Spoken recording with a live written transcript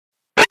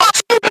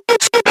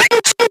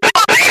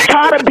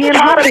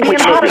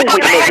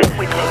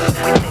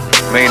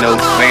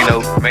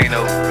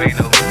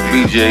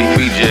BJ.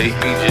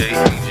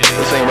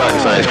 This ain't rocket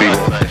science, people.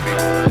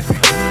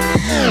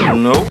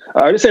 Nope.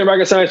 All right, this ain't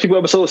rocket science, people.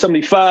 Episode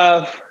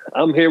 75.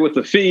 I'm here with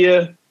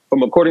Afua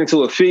from According to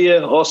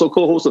Afua, also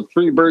co-host of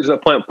Three Birds and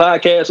a Punt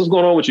podcast. What's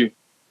going on with you?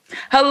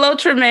 Hello,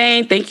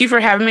 Tremaine. Thank you for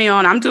having me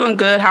on. I'm doing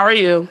good. How are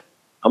you?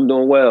 I'm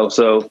doing well.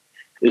 So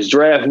it's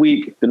draft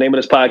week. The name of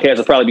this podcast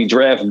will probably be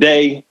Draft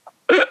Day.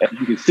 As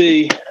you can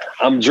see,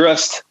 I'm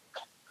dressed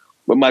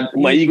with my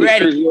Eagles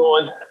jersey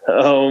on.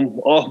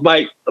 Off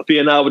mic, Afua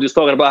and I were just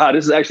talking about how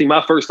this is actually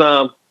my first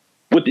time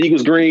with the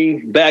Eagles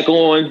green back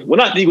on. Well,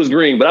 not the Eagles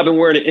green, but I've been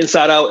wearing it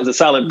inside out as a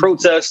silent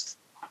protest.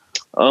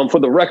 For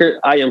the record,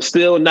 I am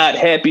still not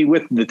happy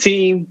with the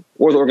team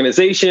or the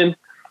organization,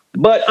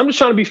 but I'm just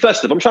trying to be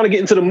festive. I'm trying to get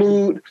into the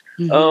mood.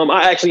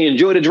 I actually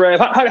enjoy the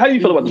draft. How do you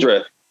feel about the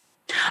draft?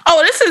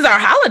 Oh, this is our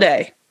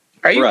holiday.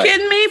 Are you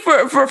kidding me?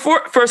 For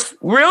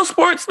real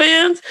sports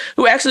fans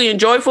who actually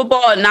enjoy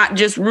football and not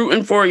just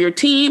rooting for your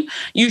team,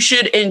 you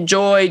should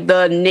enjoy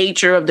the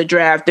nature of the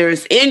draft.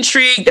 There's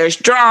intrigue, there's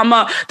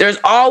drama, there's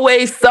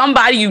always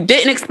somebody you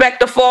didn't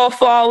expect to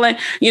falling.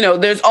 You know,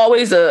 there's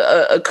always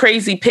a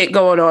crazy pick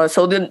going on.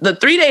 So the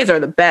 3 days are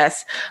the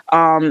best.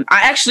 I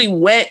actually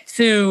went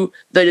to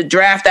the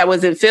draft that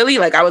was in Philly.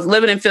 Like, I was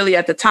living in Philly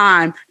at the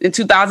time in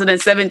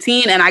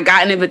 2017, and I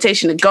got an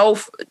invitation to go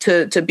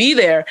to be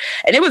there,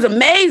 and it was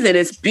amazing.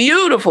 It's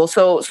beautiful.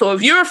 So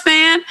if you're a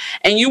fan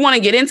and you want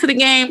to get into the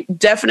game,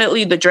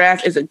 definitely the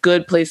draft is a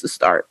good place to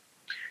start.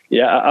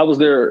 Yeah, I was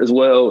there as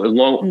well,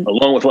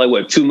 along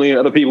with 2 million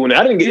other people. And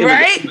I didn't get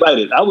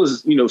invited. I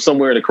was,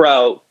 somewhere in the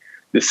crowd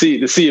to see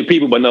the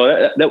people. But no,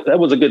 that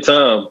was a good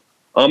time.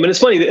 And it's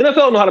funny, the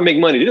NFL know how to make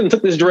money. They didn't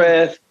took this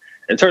draft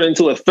and turn it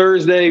into a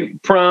Thursday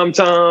prime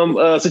time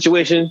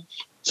situation.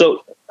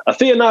 So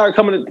Afua and I are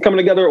coming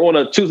together on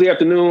a Tuesday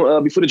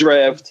afternoon before the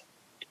draft.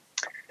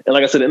 And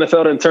like I said, the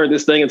NFL done turned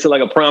this thing into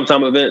like a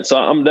primetime event. So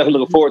I'm definitely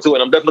looking forward to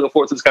it. I'm definitely looking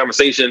forward to this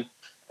conversation.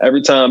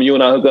 Every time you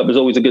and I hook up is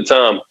always a good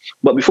time.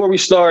 But before we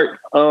start,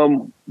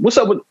 what's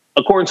up with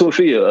According to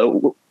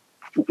Afua?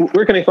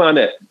 Where can they find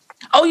that?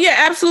 Oh, yeah,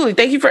 absolutely.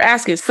 Thank you for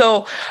asking.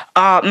 So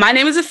my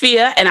name is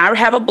Afua, and I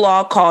have a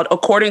blog called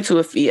According to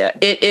Afua.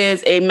 It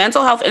is a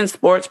mental health and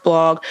sports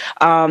blog.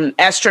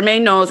 As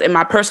Tremaine knows, in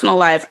my personal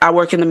life, I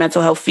work in the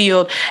mental health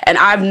field, and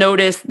I've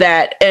noticed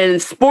that in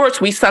sports,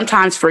 we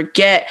sometimes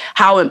forget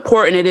how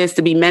important it is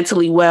to be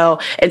mentally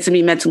well and to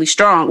be mentally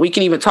strong. We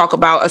can even talk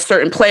about a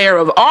certain player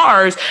of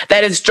ours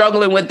that is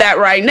struggling with that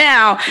right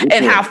now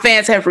and how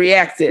fans have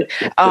reacted.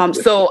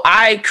 So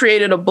I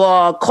created a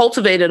blog,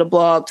 cultivated a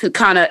blog to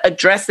kind of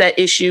address that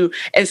issue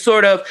and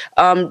sort of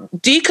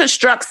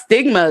deconstruct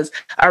stigmas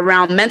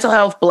around mental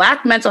health,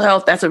 Black mental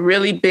health. That's a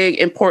really big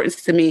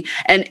importance to me,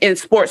 and in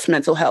sports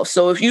mental health.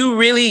 So if you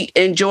really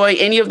enjoy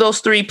any of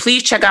those three,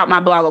 please check out my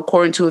blog,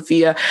 According to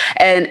Afua.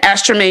 And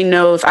as Tremaine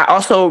knows, I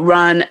also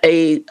run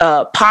a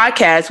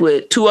podcast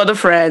with two other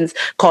friends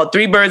called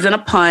Three Birds and a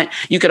Punt.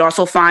 You can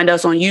also find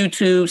us on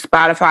YouTube,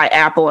 Spotify,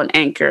 Apple, and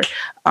Anchor.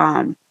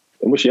 And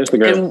what's your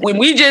Instagram? And when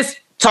we just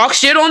talk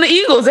shit on the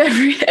Eagles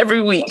every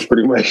week.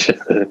 Pretty much.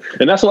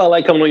 And that's why I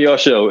like coming on your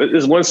show.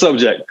 It's one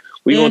subject.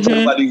 We're going to talk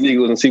about these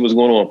Eagles and see what's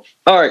going on.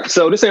 All right.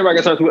 So this ain't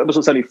Rocket Science,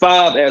 episode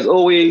 75. As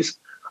always,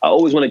 I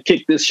always want to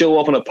kick this show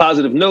off on a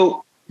positive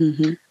note.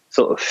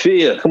 So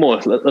Afua, come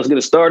on, let's get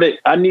it started.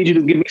 I need you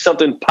to give me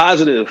something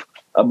positive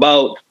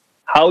about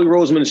Howie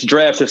Roseman's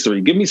draft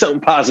history. Give me something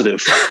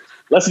positive.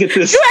 Let's get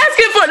this. You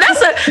asking for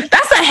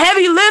that's a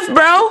heavy lift,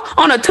 bro,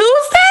 on a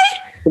Tuesday?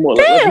 Come on,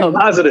 let's be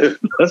positive.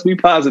 Let's be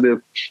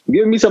positive.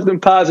 Give me something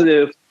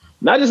positive,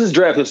 not just his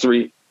draft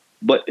history,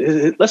 but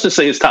let's just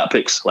say his top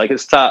picks, like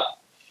his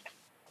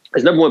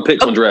number one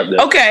picks on draft day.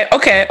 Okay.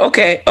 Let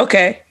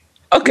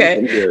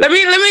me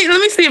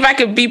see if I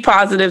can be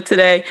positive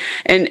today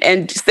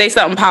and say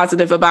something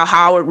positive about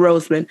Howard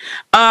Roseman.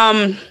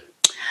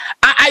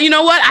 You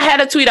know what? I had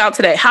a tweet out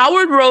today.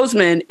 Howard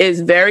Roseman is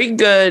very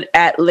good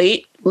at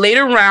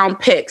later round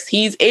picks.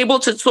 He's able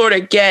to sort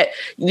of get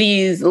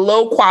these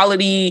low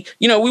quality,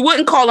 we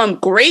wouldn't call them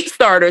great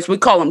starters. We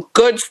call them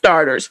good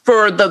starters.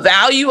 For the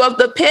value of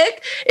the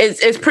pick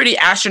is pretty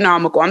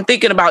astronomical. I'm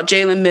thinking about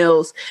Jalen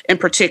Mills in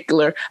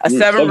particular, a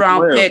 7th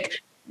round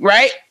pick,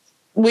 right?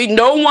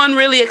 No one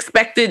really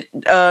expected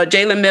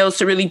Jalen Mills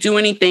to really do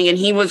anything, and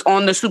he was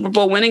on the Super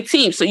Bowl winning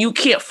team. So you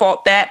can't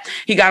fault that.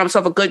 He got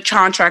himself a good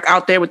contract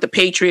out there with the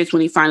Patriots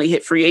when he finally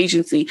hit free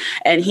agency,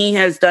 and he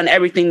has done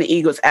everything the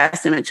Eagles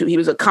asked him to. He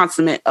was a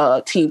consummate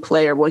team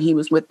player when he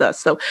was with us.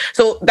 So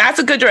that's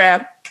a good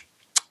draft.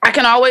 I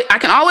can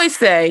always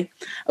say,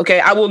 okay,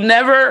 I will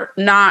never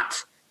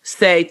not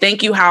say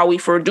thank you, Howie,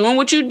 for doing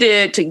what you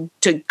did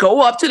to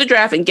go up to the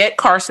draft and get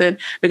Carson,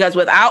 because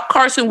without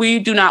Carson, we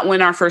do not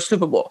win our first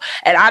Super Bowl.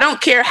 And I don't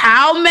care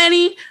how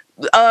many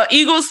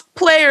Eagles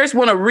fans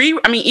want to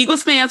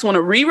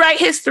rewrite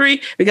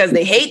history because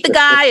they hate the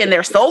guy and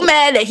they're so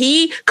mad that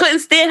he couldn't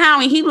stand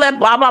Howie. He left,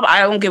 blah, blah, blah.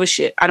 I don't give a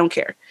shit. I don't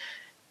care.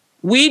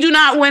 We do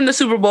not win the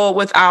Super Bowl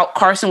without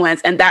Carson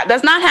Wentz, and that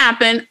does not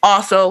happen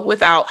also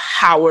without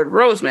Howard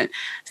Roseman.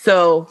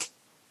 So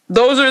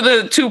Those are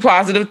the two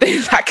positive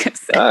things I can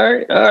say. All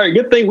right.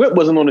 Good thing Whip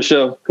wasn't on the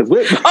show, because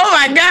Whip. Oh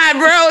my God,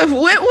 bro! If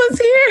Whip was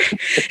here,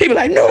 he'd be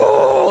like,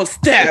 "No,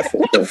 Steph,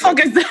 what the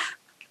fuck is that?"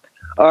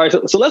 All right,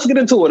 so let's get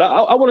into it.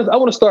 I want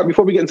to start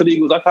before we get into the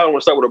Eagles. I kind of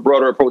want to start with a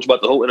broader approach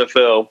about the whole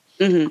NFL.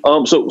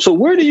 Mm-hmm. So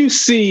where do you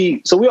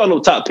see? So we all know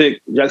top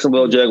pick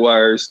Jacksonville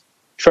Jaguars,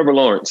 Trevor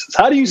Lawrence.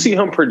 How do you see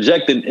him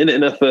projected in the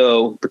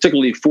NFL,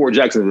 particularly for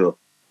Jacksonville?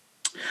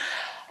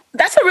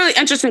 That's a really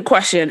interesting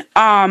question.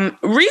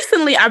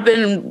 Recently, I've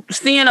been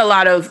seeing a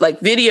lot of like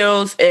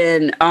videos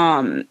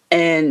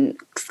and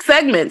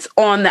segments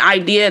on the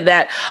idea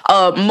that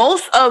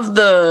most of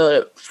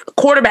the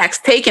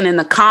quarterbacks taken in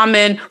the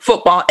common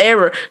football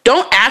era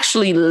don't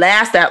actually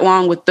last that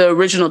long with the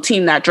original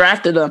team that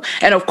drafted them.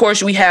 And of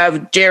course, we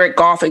have Jared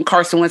Goff and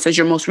Carson Wentz as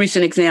your most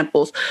recent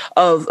examples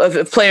of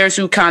players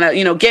who kind of,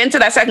 get into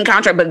that second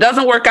contract, but it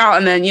doesn't work out.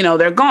 And then,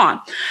 they're gone.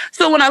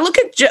 So when I look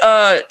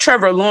at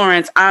Trevor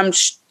Lawrence, I'm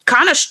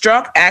kind of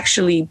struck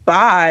actually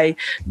by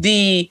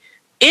the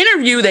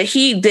interview that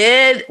he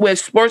did with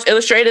Sports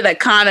Illustrated that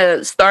kind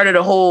of started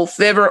a whole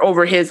fever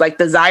over his like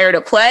desire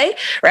to play,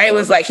 right? It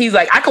was like, he's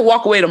like, I could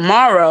walk away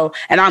tomorrow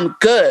and I'm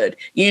good,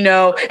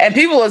 and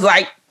people was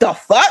like, the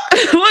fuck?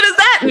 What does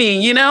that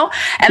mean?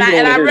 And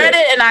I read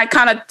it and I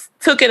kind of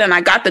took it and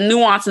I got the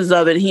nuances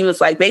of it. And he was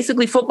like,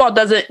 basically football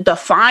doesn't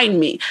define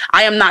me.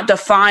 I am not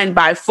defined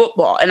by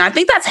football. And I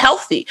think that's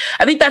healthy.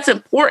 I think that's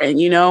important.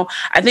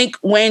 I think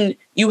when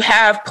you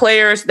have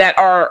players that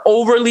are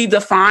overly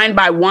defined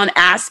by one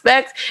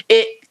aspect,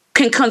 it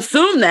can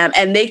consume them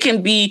and they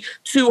can be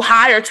too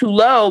high or too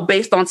low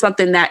based on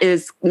something that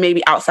is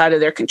maybe outside of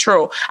their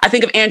control. I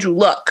think of Andrew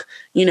Luck,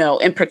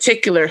 in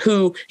particular,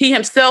 who he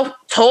himself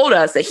told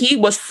us that he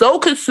was so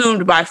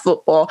consumed by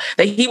football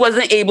that he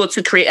wasn't able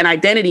to create an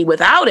identity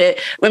without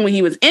it when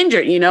he was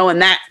injured,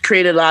 and that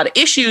created a lot of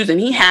issues and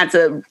he had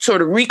to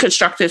sort of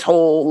reconstruct his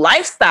whole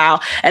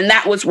lifestyle. And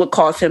that was what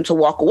caused him to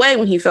walk away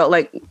when he felt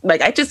like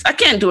I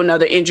can't do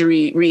another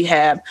injury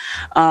rehab.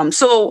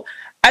 So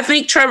I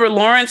think Trevor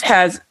Lawrence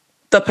has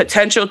the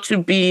potential to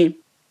be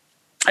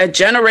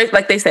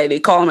like they say, they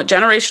call him a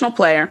generational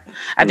player.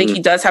 I think he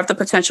does have the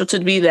potential to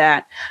be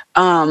that.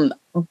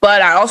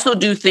 But I also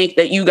do think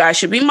that you guys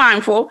should be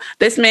mindful.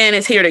 This man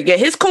is here to get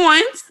his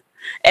coins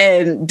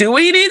and do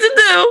what he needs to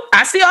do.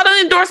 I see all the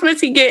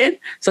endorsements he's getting.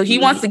 So he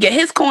wants to get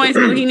his coins,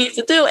 do what he needs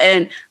to do.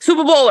 And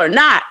Super Bowl or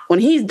not, when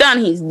he's done,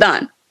 he's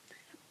done.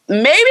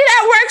 Maybe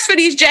that works for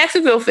these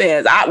Jacksonville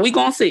fans. We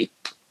gonna see.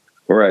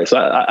 All right. So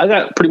I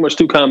got pretty much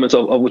two comments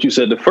of what you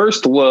said. The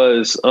first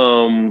was,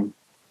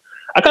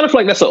 I kind of feel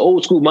like that's an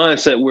old school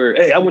mindset where,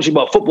 hey, I want you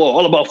about football,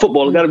 all about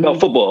football. It got to be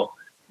about football.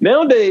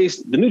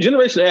 Nowadays, the new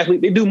generation of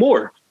athlete, they do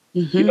more.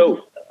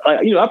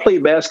 I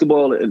played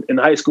basketball in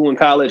high school and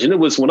college, and it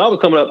was when I was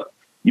coming up,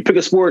 you pick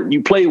a sport,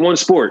 you play one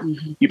sport.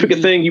 You pick a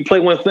thing, you play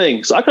one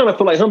thing. So I kind of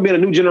feel like him being a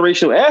new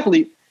generation of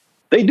athlete,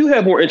 they do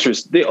have more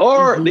interest. They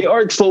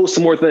are exposed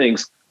to more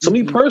things. So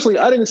me personally,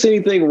 I didn't see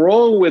anything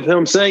wrong with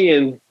him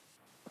saying,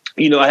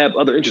 I have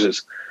other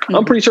interests.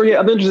 I'm pretty sure he had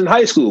other interests in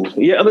high school.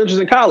 He had other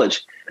interests in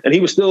college. And he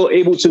was still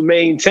able to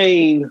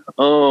maintain,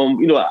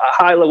 a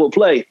high level of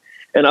play.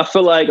 And I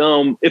feel like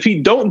if he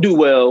don't do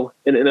well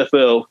in the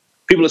NFL,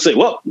 people will say,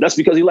 well, that's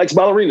because he likes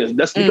ballerinas.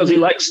 That's because he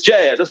likes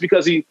jazz. That's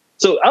because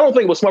So I don't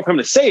think it was smart for him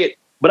to say it,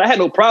 but I had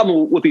no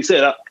problem with what he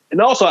said.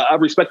 And also, I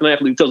respect an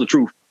athlete who tells the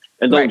truth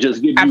and don't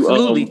just give you.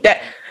 Absolutely.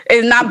 That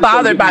is not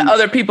bothered by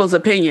other people's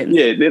opinions.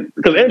 Yeah,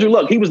 because Andrew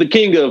Luck, he was the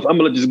king of, I'm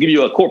going to just give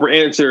you a corporate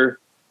answer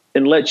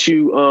and let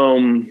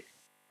you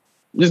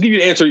just give you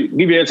the answer. Give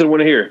you the answer I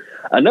want to hear.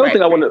 Another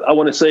thing I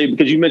want to say,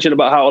 because you mentioned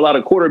about how a lot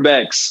of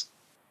quarterbacks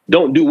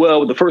don't do well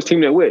with the first team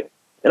they're with.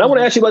 And I want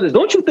to ask you about this.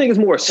 Don't you think it's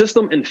more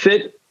system and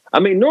fit? I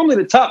mean, normally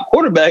the top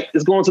quarterback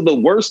is going to the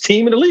worst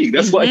team in the league.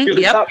 That's why you're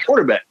the top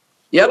quarterback.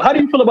 Yep. So how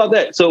do you feel about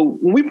that? So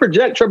when we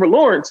project Trevor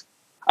Lawrence,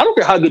 I don't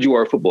care how good you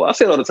are at football. I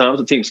say it all the time.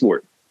 It's a team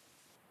sport.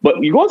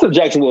 But you're going to the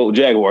Jacksonville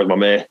Jaguars, my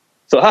man.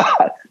 So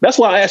that's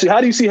why I asked you, how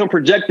do you see him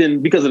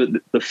projecting because of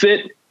the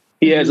fit?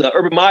 He has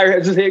Urban Meyer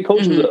as his head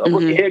coach, a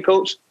rookie head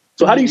coach.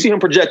 So how do you see him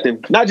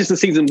projecting, not just the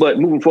season, but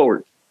moving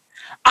forward?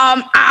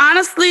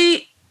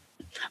 Honestly,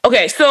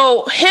 okay,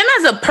 so him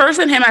as a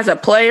person, him as a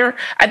player,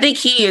 I think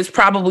he is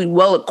probably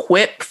well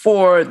equipped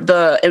for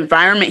the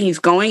environment he's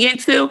going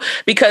into,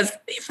 because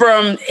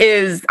from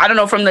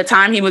the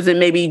time he was in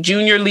maybe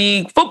junior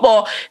league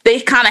football, they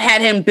kind of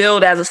had him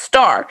billed as a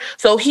star.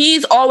 So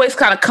he's always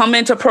kind of come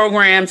into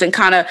programs and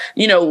kind of,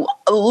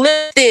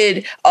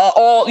 lifted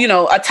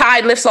a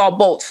tide lifts all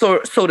boats, so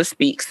to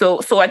speak.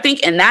 So I think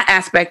in that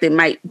aspect, it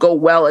might go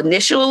well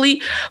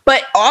initially,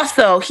 but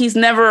also he's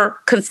never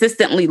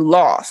consistently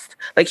lost.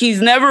 Like he's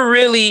never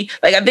really,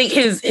 like, I think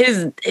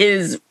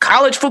his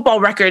college football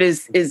record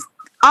is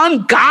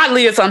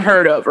ungodly. It's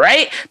unheard of,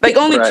 right? Like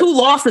only 2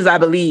 losses, I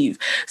believe.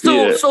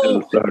 So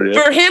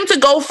for him to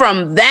go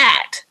from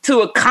that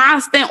to a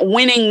constant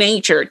winning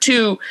nature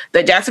to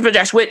the Jacksonville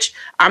Jaguars, which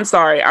I'm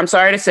sorry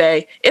to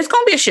say, it's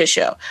going to be a shit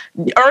show.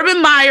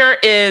 Urban Meyer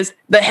is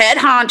the head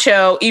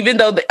honcho, even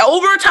though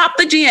over top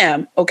the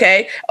GM,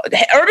 okay?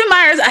 Urban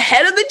Meyer is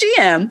ahead of the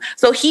GM,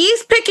 so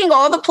he's picking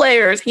all the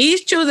players.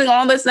 He's choosing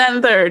all this, that,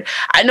 and third.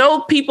 I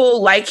know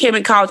people like him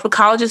in college, but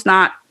college is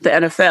not the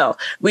NFL.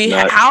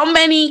 How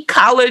many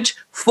college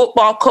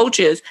football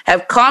coaches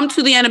have come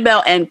to the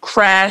NFL and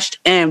crashed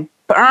and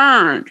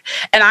burned?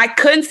 And I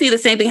couldn't see the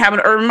same thing happen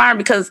to Urban Meyer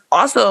because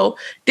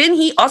didn't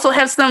he also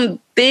have some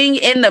thing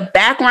in the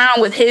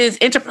background with his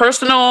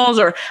interpersonals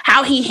or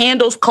how he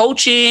handles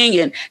coaching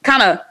and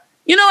kind of,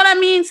 you know what I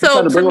mean? So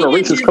he tried to bring on a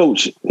racist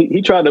coach.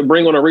 He tried to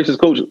bring on a racist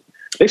coach.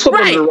 They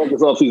swept under the rug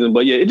this offseason,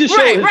 but yeah, it just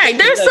shows. Right.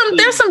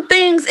 There's some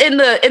things in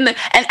the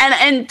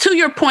and to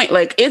your point,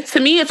 like to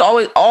me, it's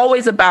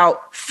always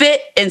about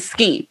fit and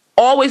scheme.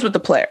 Always with the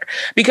player,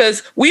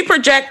 because we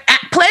project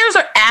players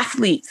are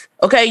athletes.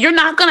 Okay. You're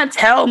not going to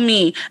tell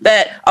me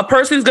that a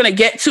person's going to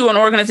get to an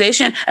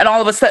organization and all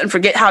of a sudden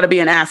forget how to be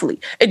an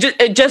athlete.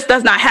 It just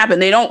does not happen.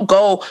 They don't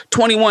go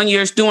 21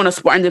 years doing a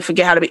sport and then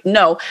forget how to be.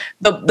 No,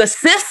 the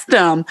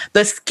system,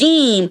 the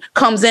scheme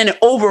comes in and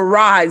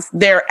overrides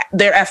their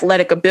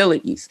athletic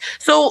abilities.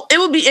 So it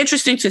would be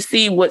interesting to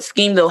see what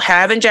scheme they'll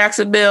have in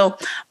Jacksonville.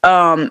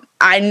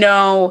 I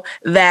know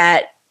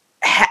that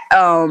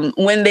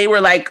when they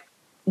were like,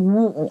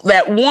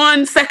 that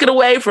 1 second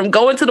away from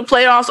going to the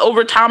playoffs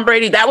over Tom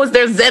Brady, that was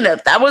their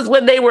zenith. That was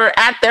when they were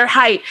at their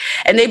height,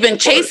 and they've been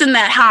chasing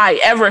that high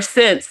ever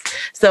since.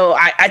 So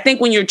I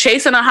think when you're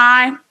chasing a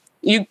high,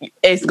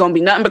 it's going to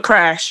be nothing but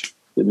crash.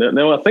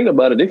 Now I think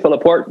about it, they fell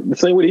apart the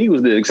same way the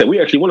Eagles did, except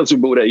we actually won a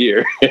Super Bowl that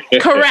year.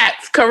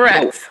 Correct.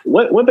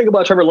 One thing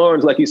about Trevor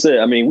Lawrence, like you said,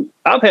 I mean,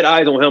 I've had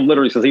eyes on him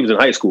literally since he was in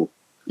high school.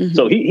 Mm-hmm.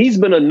 So he's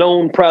been a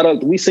known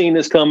product. We've seen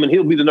this coming.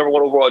 He'll be the number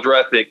 1 overall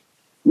draft pick,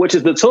 which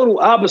is the total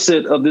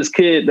opposite of this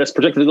kid that's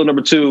projected to go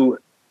number 2,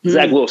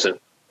 Zach Wilson.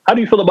 How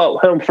do you feel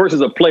about him first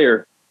as a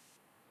player?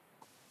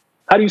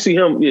 How do you see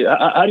him? Yeah,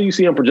 how do you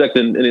see him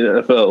projecting in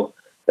the NFL,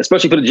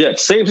 especially for the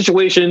Jets? Same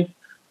situation.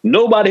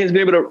 Nobody has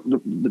been able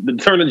to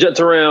turn the Jets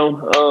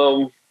around.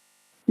 How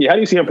do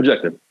you see him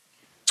projecting?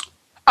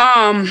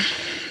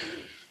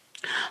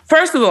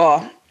 First of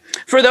all,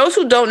 for those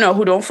who don't know,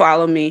 who don't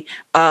follow me,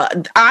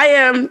 I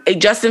am a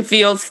Justin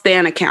Fields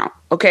stan account.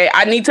 Okay,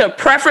 I need to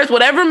preference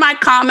whatever my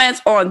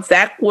comments on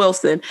Zach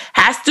Wilson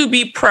has to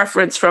be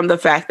preference from the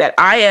fact that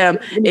I am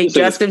a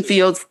Justin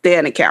Fields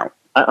stan account.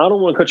 I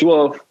don't want to cut you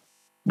off,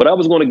 but I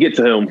was going to get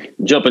to him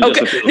jumping.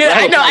 Okay,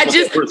 I know.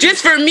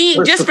 Just for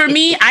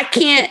me, I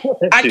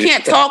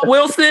can't talk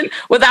Wilson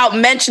without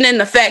mentioning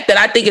the fact that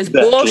I think it's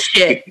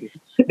bullshit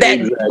that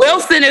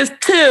Wilson is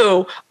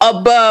 2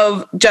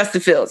 above Justin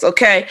Fields.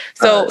 Okay,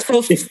 so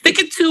stick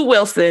it to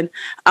Wilson.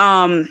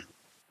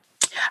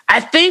 I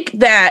think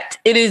that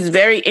it is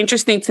very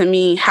interesting to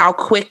me how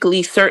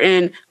quickly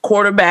certain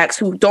quarterbacks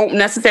who don't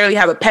necessarily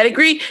have a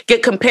pedigree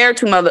get compared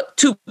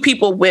to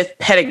people with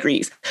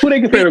pedigrees. Who are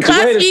they comparing him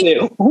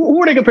to?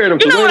 Who are they comparing him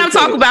to? You know what I'm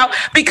talking about?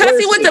 Because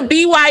he went to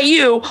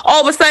BYU,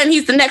 all of a sudden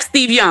he's the next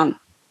Steve Young.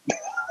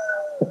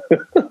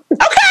 Okay.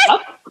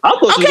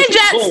 Okay,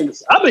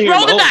 Jets.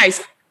 Roll the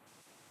dice.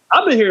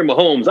 I've been hearing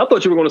Mahomes. I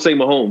thought you were going to say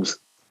Mahomes.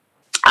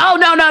 Oh,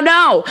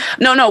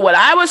 no. What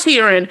I was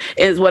hearing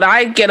is what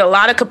I get a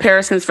lot of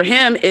comparisons for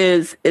him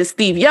is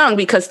Steve Young,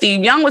 because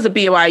Steve Young was a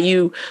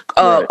BYU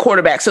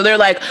quarterback. So they're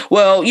like,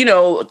 well, you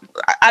know,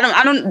 I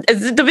don't,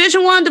 is it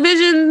Division I,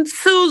 Division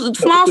II,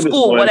 small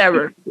school,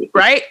 whatever,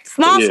 right?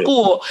 Small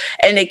school.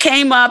 And it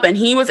came up and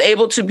he was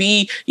able to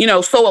be, you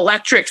know, so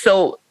electric.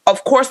 So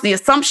of course, the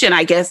assumption,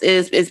 I guess,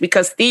 is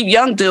because Steve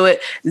Young do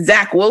it,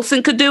 Zach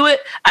Wilson could do it,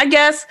 I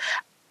guess.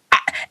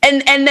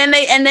 And then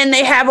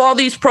they have all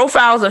these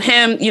profiles of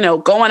him, you know,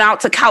 going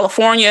out to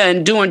California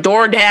and doing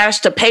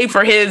DoorDash to pay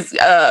for his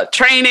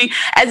training,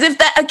 as if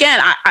that,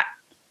 again,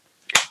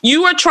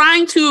 you are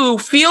trying to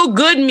feel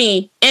good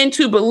me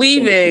into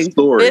believing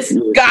this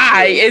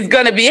guy is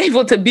going to be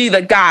able to be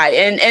the guy.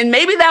 And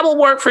maybe that will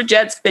work for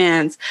Jets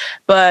fans.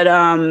 But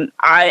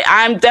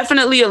I'm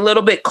definitely a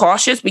little bit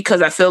cautious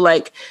because I feel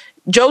like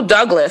Joe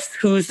Douglas,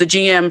 who's the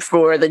GM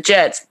for the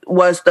Jets,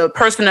 was the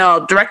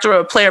director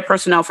of player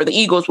personnel for the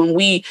Eagles when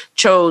we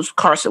chose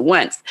Carson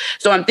Wentz.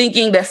 So I'm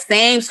thinking the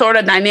same sort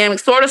of dynamic,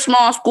 sort of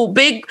small school,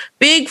 big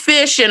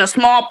fish in a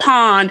small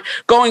pond,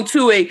 going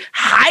to a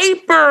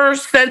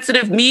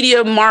hypersensitive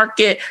media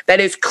market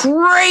that is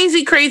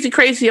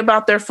crazy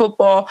about their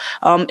football.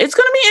 It's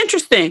going to be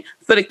interesting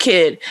for the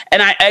kid.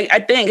 And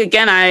I think,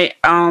 again,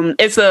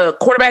 it's a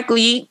quarterback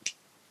league.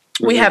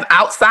 We have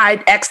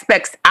outsized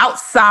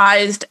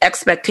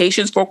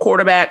expectations for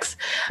quarterbacks.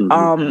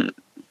 Mm-hmm.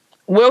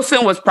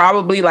 Wilson was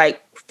probably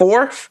like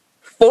fourth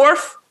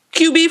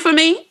QB for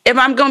me, if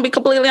I'm going to be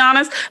completely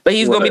honest. But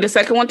he's going to be the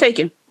second one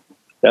taken.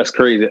 That's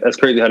crazy. That's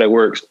crazy how that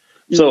works.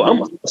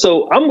 Mm-hmm.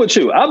 So I'm with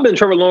you. I've been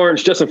Trevor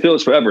Lawrence, Justin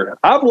Fields forever.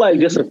 I've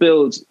liked Justin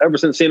Fields ever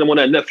since seeing him on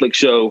that Netflix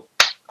show.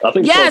 I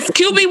think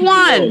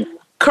QB1.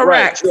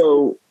 Correct. Right.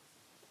 So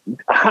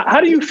how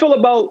do you feel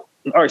about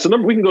All right, so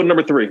we can go to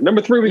number 3.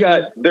 Number 3,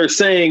 they're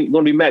saying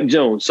going to be Mac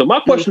Jones. So my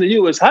question to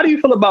you is, how do you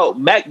feel about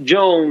Mac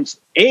Jones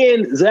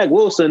and Zach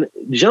Wilson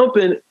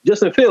jumping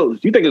Justin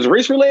Fields? Do you think it's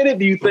race related?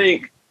 Do you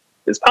think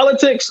it's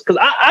politics? Because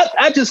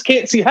I just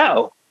can't see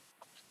how.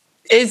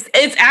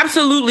 It's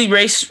absolutely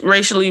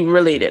racially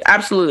related.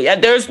 Absolutely.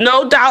 There's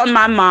no doubt in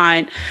my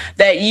mind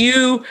that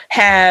you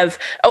have.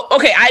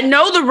 Okay, I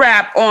know the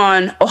rap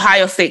on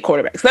Ohio State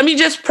quarterbacks. Let me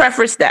just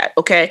preface that.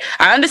 Okay,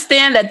 I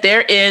understand that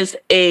there is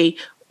a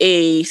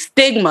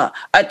stigma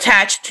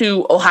attached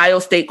to Ohio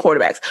State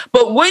quarterbacks.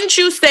 But wouldn't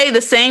you say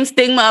the same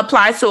stigma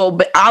applies to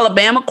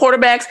Alabama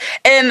quarterbacks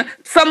and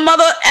some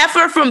other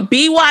effort from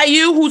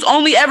BYU who's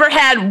only ever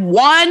had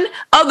one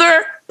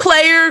other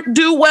player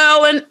do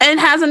well and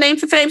has a name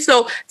to fame?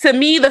 So to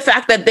me, the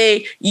fact that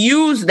they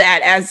use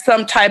that as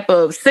some type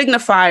of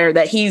signifier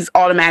that he's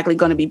automatically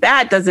going to be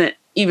bad doesn't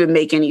even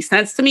make any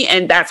sense to me.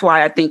 And that's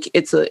why I think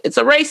it's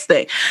a race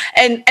thing.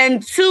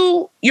 And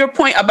to your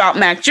point about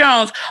Mac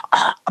Jones,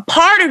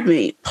 part of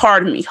me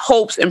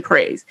hopes and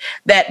prays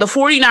that the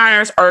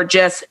 49ers are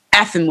just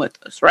effing with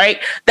us, right?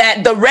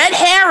 That the red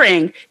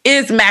herring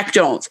is Mac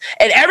Jones.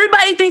 And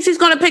everybody thinks he's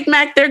going to pick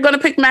Mac. They're going to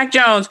pick Mac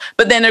Jones,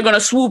 but then they're going to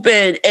swoop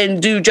in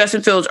and do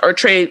Justin Fields or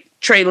Trey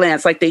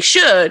Lance like they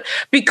should,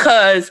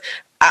 because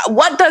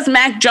what does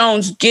Mac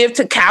Jones give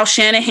to Kyle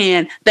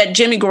Shanahan that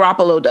Jimmy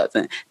Garoppolo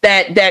doesn't,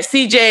 that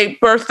CJ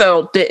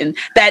Berthel didn't,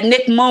 that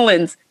Nick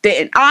Mullins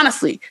didn't?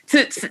 Honestly,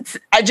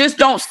 I just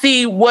don't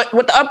see what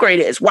the upgrade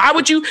is. Why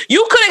would you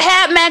could have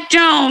had Mac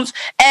Jones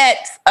at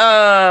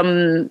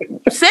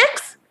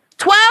 6,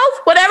 12,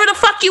 whatever the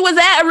fuck you was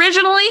at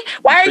originally.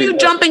 Why are you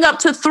jumping up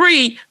to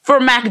 3 for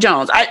Mac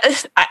Jones?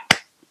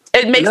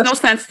 It makes no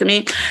sense to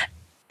me.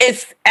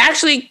 It's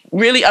actually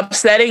really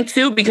upsetting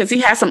too, because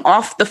he has some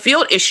off the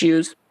field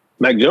issues.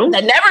 Mac Jones?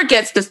 That never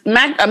gets this.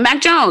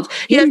 Mac Jones.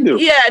 He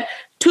had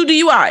 2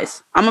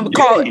 DUIs. I'm gonna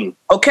call it.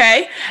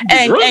 Okay.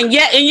 And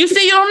yet you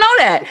see, you don't know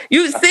that.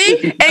 You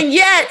see, and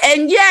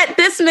yet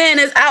this man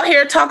is out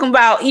here talking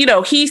about,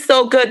 he's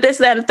so good, this,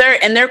 that, and the third,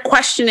 and they're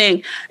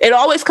questioning. It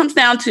always comes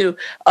down to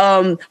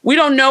we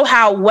don't know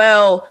how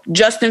well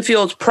Justin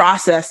Fields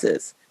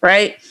processes,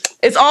 right?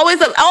 It's always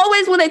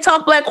when they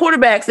talk black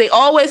quarterbacks, they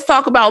always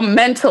talk about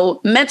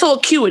mental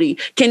acuity.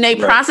 Can they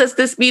process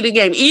the speed of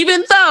game?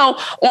 Even though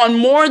on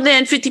more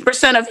than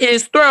 50% of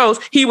his throws,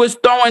 he was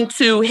throwing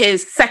to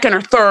his second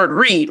or third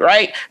read,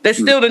 right? There's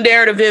still the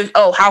narrative is,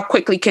 how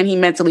quickly can he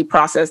mentally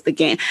process the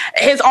game?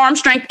 His arm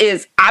strength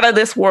is out of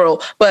this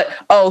world, but,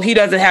 he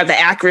doesn't have the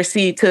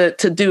accuracy to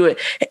do it.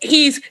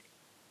 He's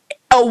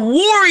a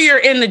warrior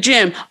in the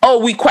gym.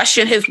 We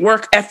question his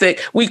work ethic.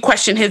 We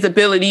question his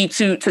ability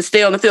to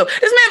stay on the field.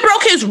 This man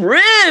broke his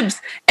ribs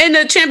in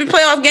the champion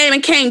playoff game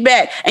and came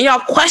back. And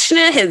y'all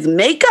questioning his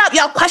makeup?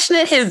 Y'all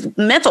questioning his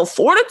mental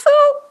fortitude?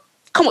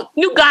 Come on,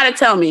 you gotta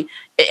tell me.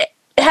 It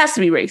has to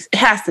be race. It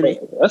has to be.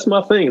 That's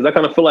my thing. Is I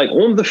kind of feel like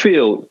on the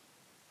field,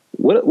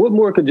 what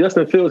more could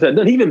Justin Fields have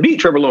done? He even beat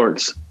Trevor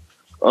Lawrence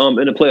in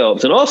the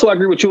playoffs. And also I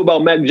agree with you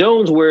about Mac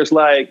Jones, where it's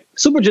like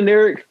super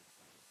generic.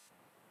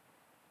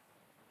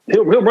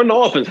 He'll run the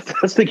offense.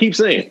 That's what they keep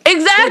saying.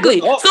 Exactly.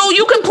 So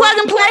you can plug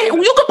and play.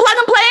 You can plug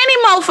and play any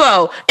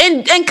mofo.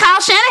 And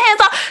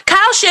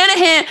Kyle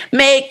Shanahan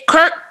made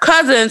Kirk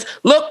Cousins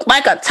look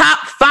like a top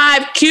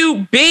 5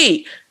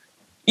 QB.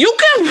 You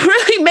can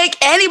really make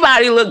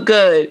anybody look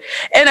good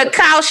in a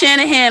Kyle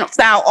Shanahan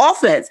style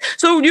offense.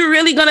 So you're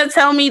really gonna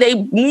tell me they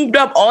moved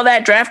up all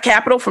that draft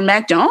capital for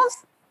Mac Jones?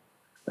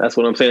 That's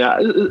what I'm saying.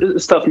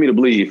 It's tough for me to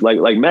believe.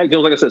 Like Mac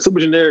Jones, like I said, super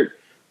generic.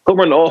 He'll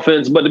run the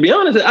offense, but to be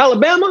honest, at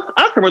Alabama,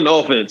 I can run the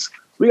offense.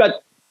 We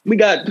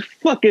got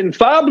fucking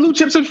 5 blue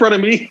chips in front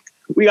of me.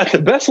 We got the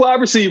best wide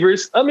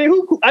receivers. I mean,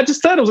 I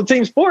just said it was a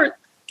team sport.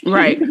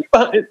 Right.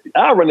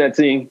 I'll run that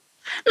team.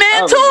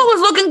 Man, Tua was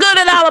looking good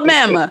at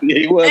Alabama.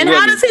 He was, and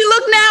how does he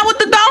look now with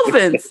the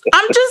Dolphins?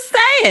 I'm just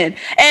saying.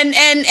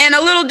 And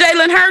a little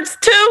Jalen Hurts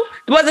too.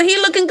 Wasn't he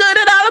looking good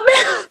at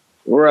Alabama?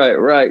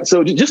 Right.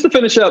 So just to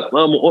finish up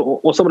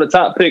on some of the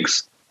top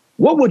picks,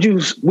 what would you?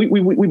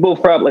 We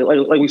both probably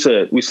like we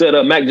said. We said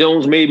Mac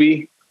Jones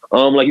maybe.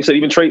 Like you said,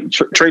 even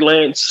Trey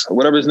Lance,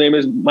 whatever his name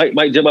is,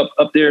 might jump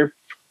up there.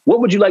 What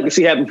would you like to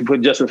see happen for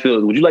Justin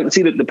Fields? Would you like to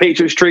see the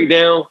Patriots trade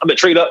down?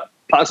 Trade up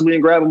possibly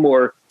and grab him,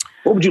 or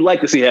what would you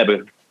like to see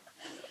happen?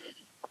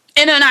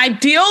 In an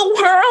ideal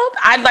world,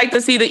 I'd like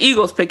to see the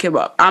Eagles pick him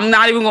up. I'm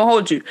not even gonna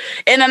hold you.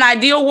 In an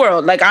ideal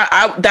world, like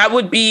that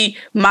would make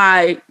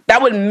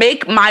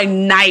my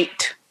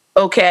night.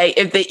 Okay,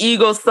 if the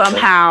Eagles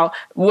somehow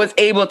was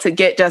able to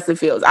get Justin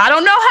Fields. I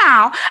don't know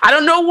how. I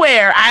don't know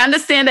where. I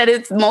understand that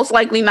it's most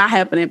likely not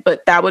happening,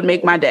 but that would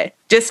make my day.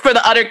 just for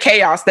the utter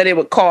chaos that it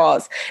would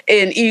cause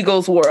in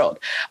Eagles world.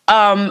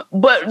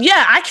 But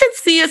yeah, I can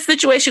see a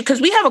situation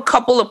because we have a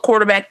couple of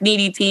quarterback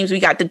needy teams. We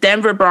got the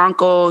Denver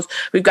Broncos.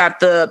 We've got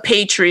the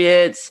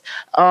Patriots.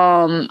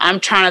 I'm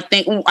trying to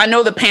think. I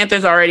know the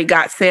Panthers already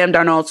got Sam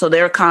Darnold, so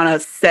they're kind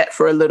of set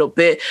for a little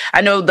bit.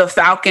 I know the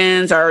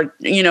Falcons are,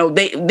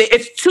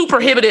 it's too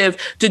prohibitive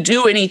to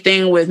do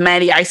anything with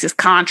Matty Ice's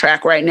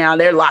contract right now.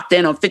 They're locked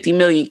in on $50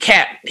 million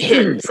cap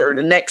hit for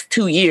the next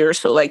 2 years.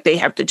 So like they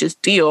have to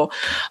just deal.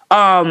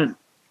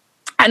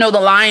 I know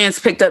the Lions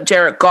picked up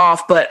Jared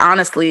Goff, but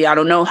honestly, I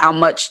don't know how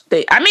much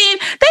they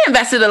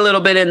invested a little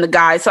bit in the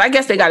guy. So I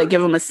guess they got to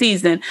give him a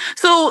season.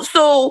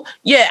 So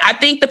yeah, I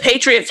think the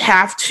Patriots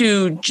have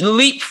to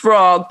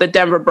leapfrog the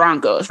Denver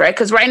Broncos, right?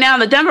 Because right now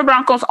the Denver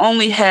Broncos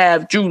only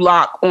have Drew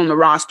Lock on the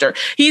roster.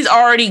 You've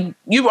already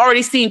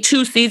seen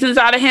 2 seasons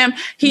out of him.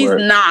 He's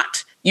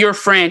not your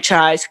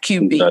franchise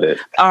QB. Not it.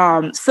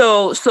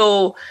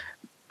 So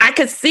I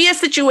could see a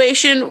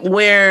situation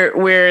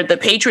where the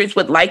Patriots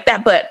would like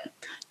that, but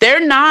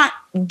they're not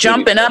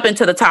jumping up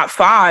into the top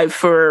 5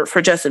 for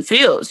Justin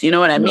Fields. You know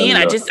what I mean?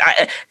 No.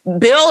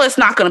 Bill is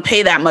not going to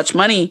pay that much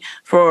money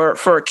for a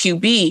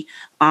QB.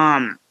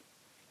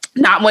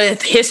 Not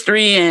with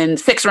history and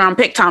 6th-round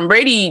pick Tom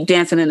Brady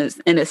dancing in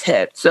his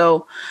head.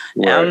 So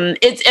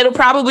it'll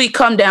probably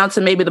come down to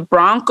maybe the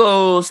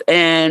Broncos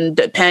and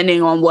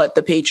depending on what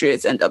the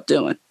Patriots end up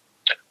doing.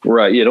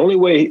 Right. Yeah. The only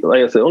way,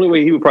 like I said,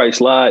 he would probably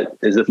slide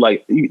is if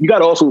like you got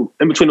to also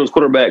in between those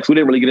quarterbacks. We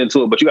didn't really get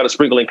into it, but you got to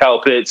sprinkle in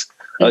Kyle Pitts,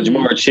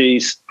 Jamar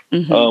Chase,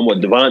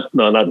 Devon?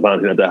 No, not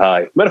Devon. Not that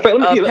high. Matter of fact,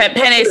 let me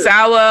Penei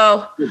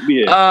Sewell.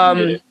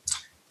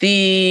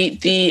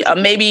 The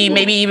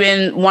maybe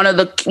even one of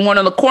the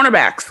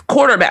cornerbacks.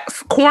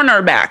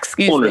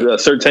 Excuse me.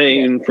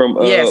 Surtain from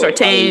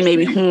Surtain,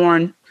 maybe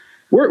Horn.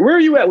 Where are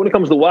you at when it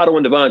comes to Waddle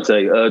and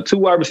Devontae? 2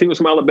 wide receivers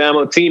from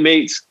Alabama,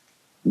 teammates,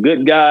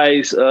 good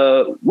guys.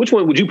 Which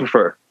one would you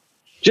prefer?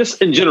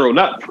 Just in general,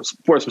 not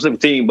for a specific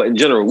team, but in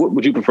general, what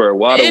would you prefer?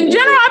 Waddle? In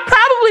general, I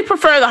probably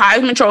prefer the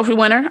Heisman Trophy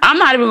winner. I'm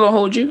not even gonna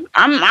hold you.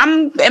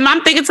 I'm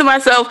thinking to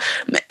myself,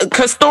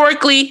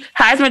 historically,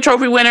 Heisman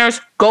Trophy winners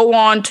go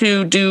on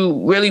to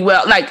do really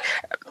well. Like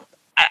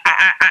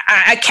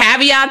I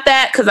caveat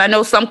that because I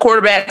know some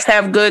quarterbacks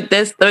have good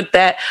this, good,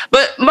 that,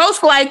 but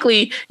most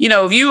likely,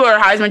 if you are a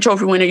Heisman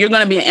Trophy winner, you're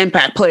going to be an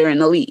impact player in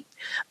the league.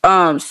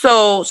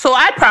 So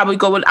I'd probably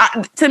go with,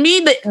 to me,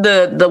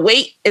 the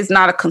weight is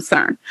not a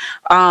concern.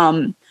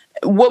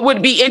 What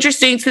would be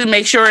interesting to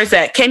make sure is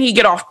that, can he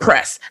get off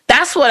press?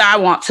 That's what I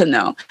want to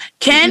know.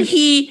 Can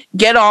he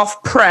get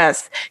off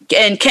press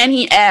and can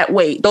he add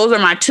weight? Those are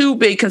my 2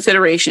 big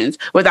considerations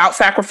without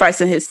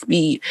sacrificing his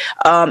speed.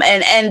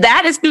 And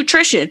that is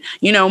nutrition.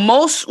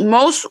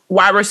 Most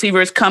wide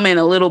receivers come in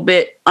a little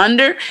bit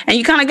under and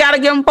you kind of got to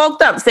get them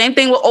bulked up. Same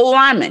thing with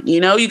O-linemen. You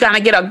got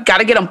to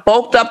get them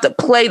bulked up to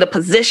play the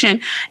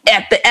position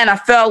at the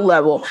NFL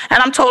level.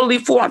 And I'm totally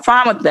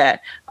fine with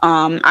that.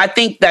 I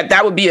think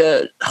that would be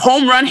a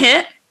home run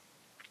hit.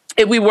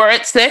 If we were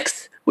at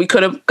 6, we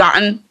could have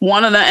gotten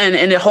one of them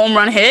and a home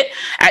run hit.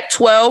 At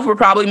 12, we're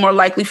probably more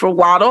likely for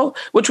Waddle,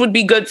 which would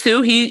be good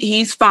too.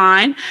 He's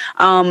fine.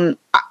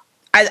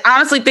 I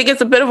honestly think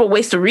it's a bit of a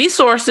waste of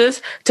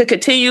resources to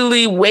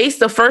continually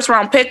waste a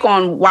 1st-round pick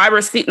on wide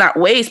receiver, not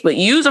waste, but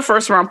use a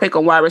 1st-round pick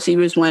on wide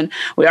receivers when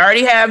we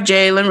already have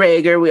Jalen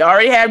Reagor, we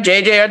already have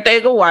JJ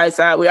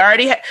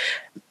Arcega-Whiteside,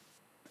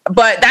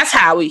 but that's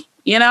Howie,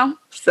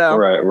 So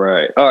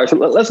right. All right, so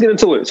let's get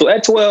into it. So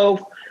at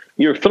 12,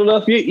 you're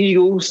Philadelphia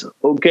Eagles,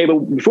 okay? But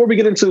before we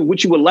get into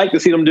what you would like to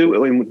see them do,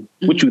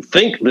 what you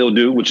think they'll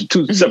do, which are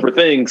 2 separate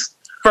things.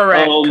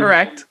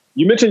 Correct.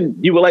 You mentioned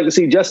you would like to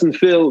see Justin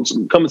Fields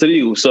coming to the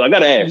Eagles. So I got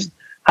to ask,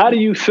 how do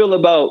you feel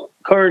about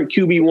current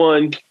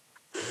QB1,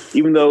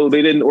 even though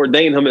they didn't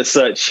ordain him as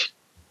such,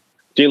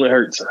 Jalen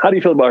Hurts? How do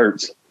you feel about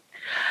Hurts?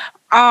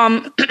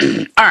 All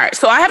right.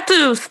 So I have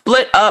to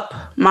split up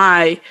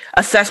my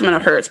assessment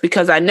of Hurts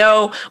because I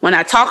know when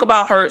I talk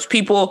about Hurts,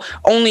 people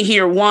only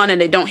hear one and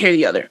they don't hear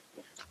the other.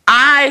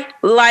 I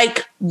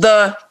like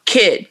the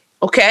kid.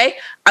 Okay.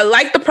 I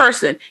like the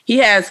person. He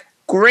has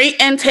great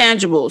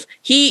intangibles.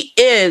 He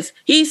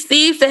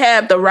seems to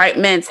have the right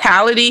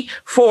mentality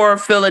for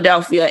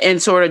Philadelphia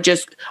and sort of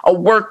just a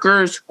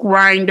workers,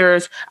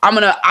 grinders. I'm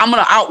gonna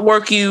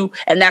outwork you,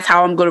 and that's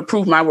how I'm gonna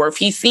prove my worth.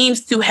 He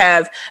seems to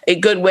have a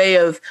good way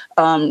of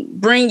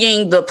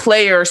bringing the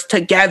players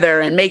together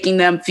and making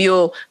them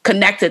feel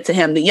connected to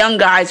him. The young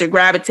guys are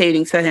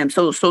gravitating to him.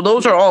 So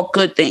those are all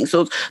good things.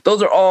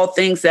 Those are all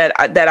things that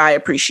I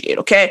appreciate.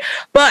 Okay,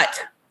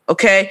 but.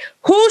 Okay,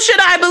 who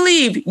should I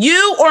believe,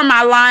 you or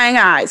my lying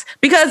eyes?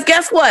 Because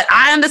guess what?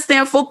 I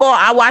understand football.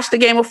 I watch the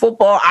game of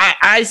football.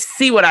 I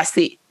see what I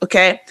see.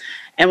 Okay,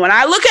 and when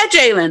I look at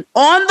Jalen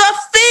on the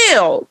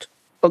field,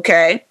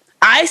 okay,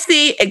 I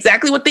see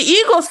exactly what the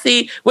Eagles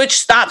see, which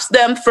stops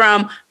them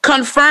from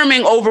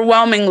confirming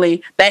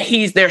overwhelmingly that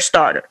he's their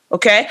starter.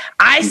 Okay,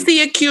 I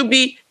see a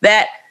QB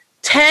that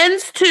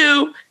tends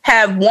to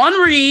have one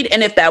read,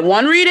 and if that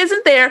one read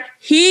isn't there,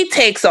 he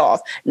takes off.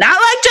 Not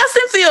like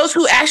Justin Fields,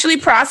 who actually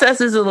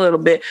processes a little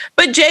bit,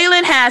 but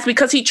Jalen has,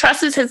 because he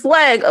trusts his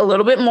leg a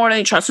little bit more than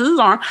he trusts his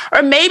arm,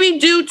 or maybe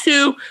due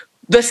to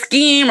the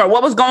scheme or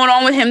what was going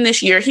on with him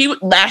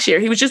last year,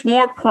 he was just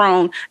more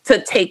prone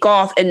to take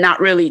off and not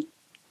really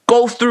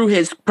go through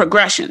his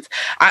progressions.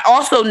 I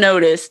also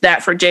noticed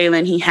that for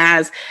Jalen, he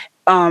has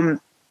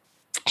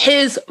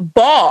his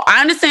ball.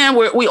 I understand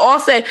we all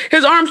say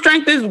his arm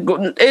strength is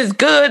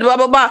good, blah,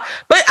 blah, blah.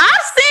 But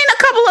I've seen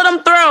a couple of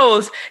them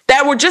throws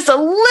that were just a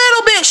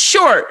little bit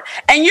short,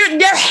 and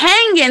they're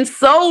hanging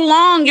so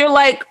long. You're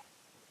like,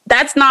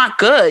 that's not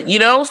good, you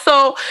know?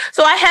 So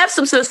I have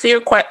some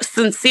sincere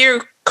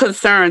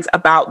concerns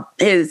about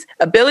his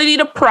ability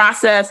to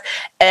process,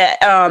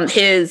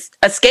 his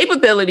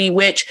escapability,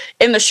 which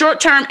in the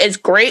short term is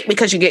great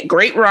because you get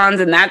great runs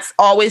and that's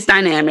always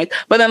dynamic.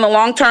 But then the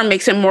long term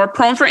makes him more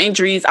prone for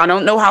injuries. I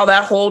don't know how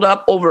that hold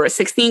up over a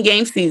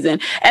 16-game season.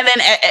 And then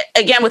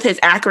again, with his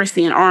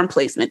accuracy and arm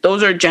placement,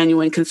 those are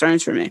genuine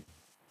concerns for me.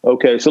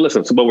 Okay, so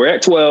listen, but we're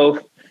at 12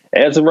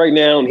 as of right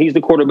now, and he's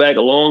the quarterback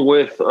along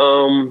with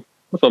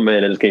what's my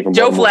man that just came from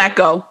Joe Baltimore?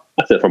 Flacco.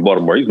 I said from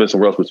Baltimore. He's been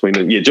somewhere else between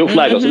them. Yeah, Joe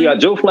Flacco. Mm-hmm. So we got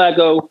Joe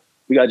Flacco.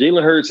 We got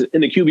Jalen Hurts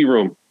in the QB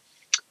room.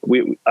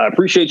 I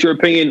appreciate your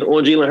opinion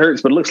on Jalen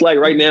Hurts, but it looks like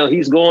right now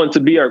he's going to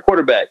be our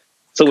quarterback.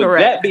 So with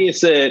that being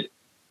said,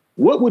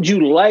 what would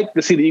you like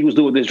to see the Eagles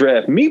do with this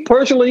draft? Me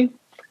personally,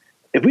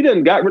 if we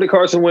done got rid of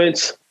Carson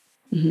Wentz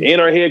and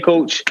our head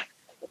coach,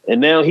 and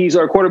now he's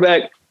our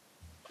quarterback,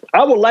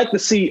 I would like to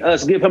see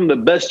us give him the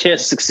best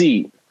chance to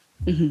succeed.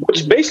 Mm-hmm.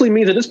 Which basically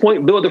means at this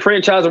point, build the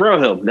franchise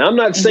around him. Now, I'm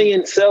not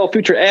saying sell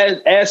future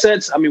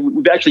assets. I mean,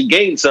 we've actually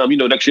gained some,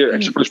 next year,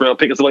 extra first round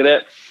pick and stuff like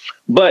that.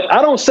 But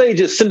I don't say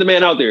just send the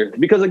man out there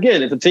because,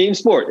 again, it's a team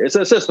sport. It's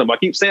a system. I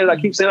keep saying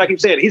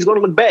it. He's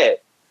going to look bad.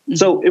 Mm-hmm.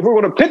 So if we're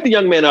going to pick the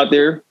young man out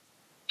there,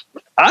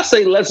 I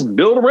say let's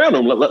build around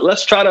him.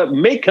 Let's try to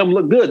make him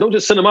look good. Don't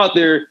just send him out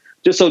there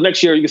just so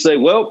next year you can say,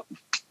 well,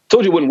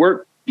 told you it wouldn't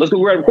work. Let's go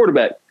grab a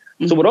quarterback.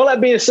 Mm-hmm. So with all that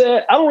being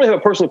said, I don't really have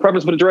a personal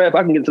preference for the draft.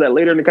 I can get to that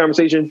later in the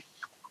conversation.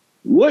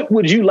 What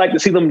would you like to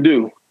see them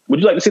do? Would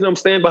you like to see them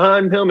stand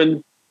behind him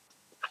and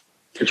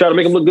try to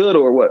make him look good,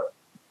 or what?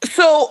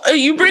 So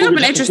you bring up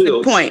an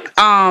interesting point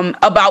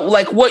about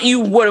like what you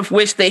would have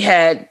wished they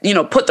had,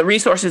 put the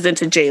resources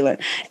into Jalen.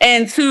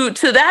 And to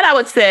that, I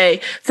would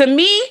say, to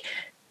me,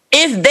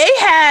 if they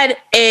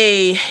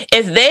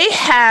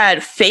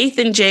had faith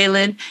in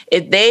Jalen,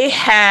 if they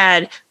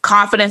had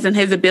confidence in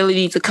his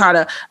ability to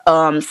kind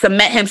of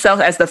cement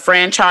himself as the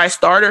franchise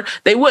starter,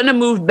 they wouldn't have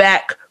moved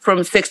back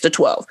from 6 to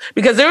 12,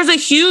 because there's a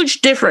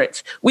huge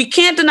difference. We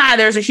can't deny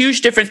there's a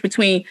huge difference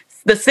between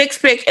the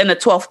 6th pick and the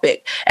 12th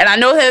pick. And I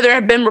know that there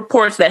have been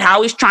reports that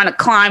Howie's trying to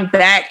climb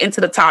back into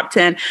the top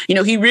 10.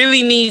 He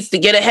really needs to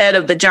get ahead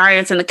of the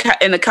Giants and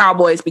the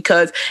Cowboys,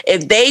 because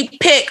if they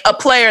pick a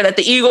player that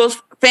the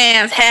Eagles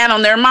fans had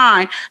on their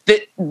mind,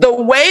 the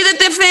way that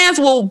the fans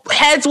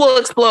heads will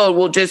explode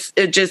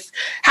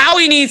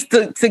Howie needs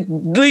to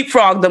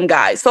leapfrog them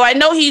guys. So I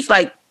know he's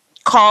like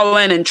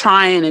calling and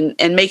trying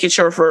and making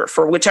sure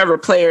for whichever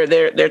player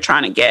they're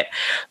trying to get.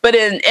 But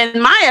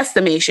in my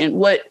estimation,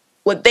 what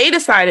they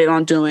decided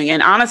on doing,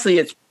 and honestly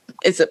it's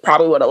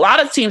probably what a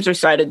lot of teams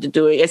decided to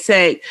do, is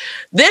saying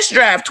this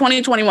draft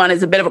 2021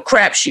 is a bit of a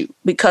crapshoot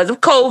because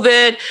of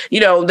COVID.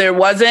 There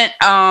wasn't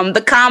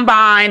the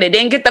combine. They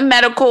didn't get the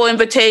medical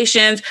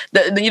invitations.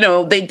 They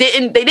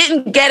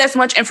didn't get as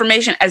much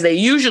information as they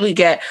usually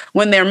get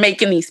when they're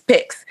making these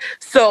picks.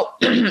 So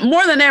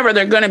more than ever,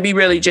 they're going to be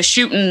really just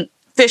shooting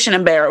fish in a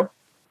barrel.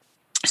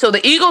 So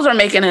the Eagles are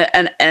making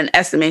an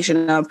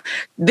estimation of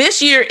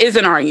this year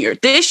isn't our year.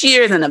 This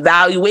year is an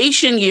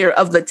evaluation year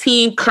of the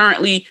team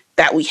currently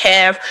that we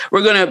have.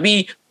 We're going to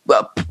be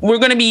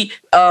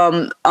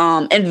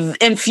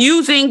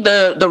infusing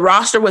the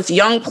roster with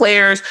young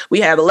players. We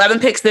have 11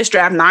 picks this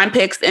draft, 9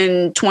 picks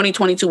in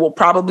 2022. We'll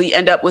probably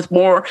end up with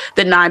more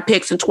than 9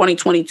 picks in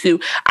 2022.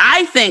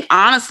 I think,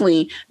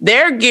 honestly,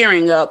 they're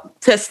gearing up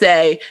to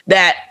say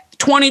that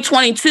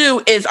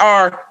 2022 is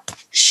our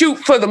shoot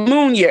for the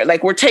moon year.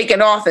 Like, we're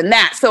taking off in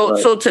that.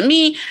 So to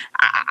me,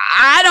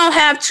 I don't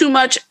have too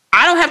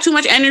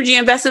much energy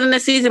invested in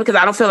this season because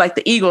I don't feel like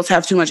the Eagles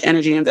have too much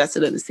energy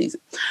invested in the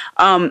season.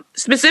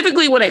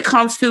 Specifically when it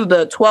comes to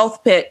the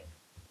 12th pick,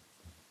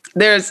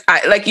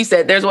 like you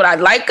said, there's what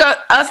I'd like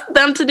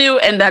them to do,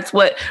 and that's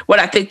what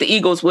I think the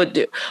Eagles would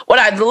do. What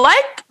I'd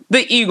like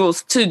the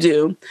Eagles to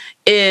do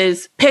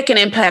is pick an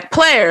impact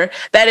player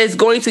that is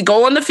going to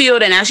go on the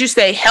field and, as you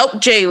say, help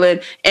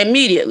Jalen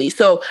immediately.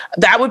 So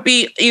that would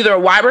be either a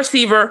wide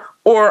receiver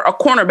or a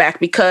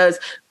cornerback, because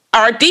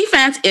our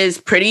defense is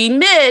pretty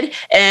mid,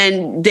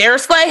 and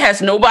Darius Slay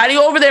has nobody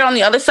over there on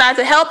the other side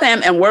to help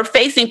him. And we're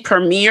facing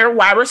premier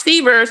wide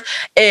receivers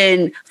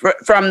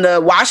from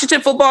the Washington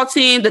football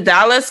team, the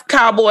Dallas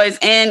Cowboys,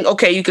 and,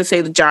 okay, you could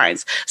say the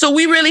Giants. So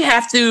we really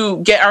have to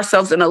get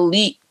ourselves an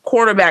elite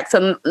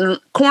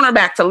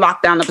cornerback to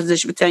lock down the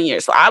position for 10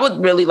 years. So I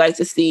would really like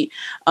to see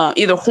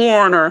either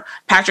Horn or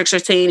Patrick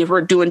Surtain if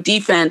we're doing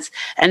defense.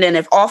 And then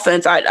if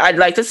offense, I'd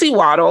like to see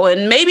Waddle.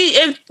 And maybe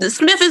if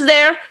Smith is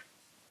there,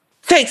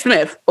 take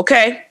Smith,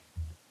 okay?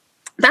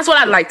 That's what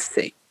I'd like to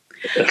see.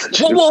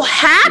 What will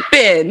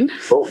happen?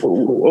 What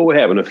will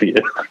happen if he...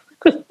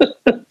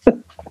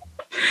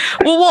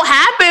 What will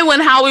happen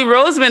when Howie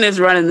Roseman is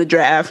running the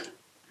draft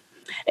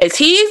is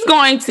he's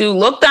going to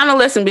look down the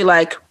list and be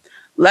like,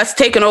 let's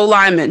take an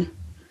O-lineman.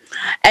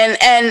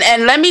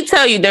 And let me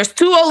tell you, there's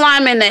 2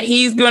 O-linemen that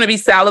he's going to be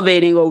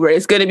salivating over.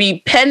 It's going to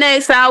be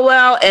Penei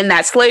Sewell and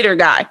that Slater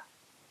guy.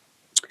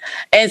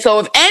 And so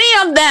if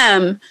any of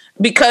them,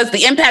 because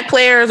the impact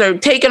players are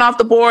taken off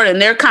the board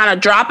and they're kind of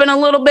dropping a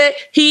little bit,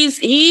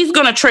 he's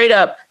going to trade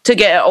up to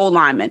get an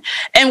O-lineman.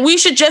 And we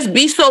should just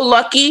be so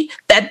lucky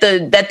that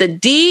the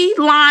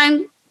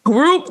D-line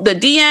group, the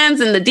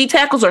DNs and the D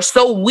tackles are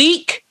so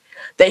weak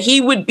that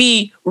he would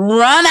be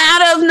run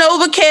out of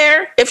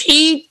NovaCare if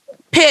he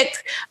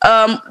picked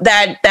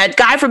that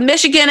guy from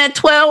Michigan at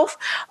 12.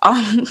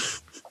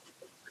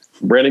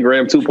 Brandon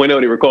Graham 2.0.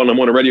 They were calling him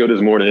on the radio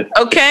this morning.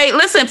 Okay,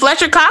 listen,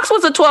 Fletcher Cox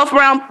was the 12th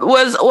round,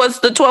 was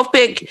the 12th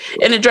pick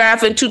in the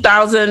draft in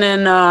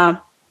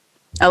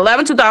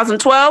 2011,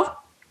 2012.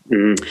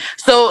 Mm-hmm.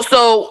 So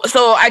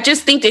I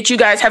just think that you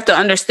guys have to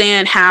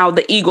understand how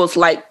the Eagles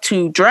like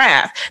to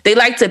draft. They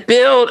like to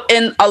build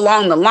in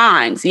along the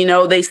lines. You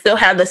know, they still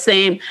have the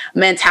same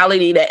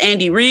mentality that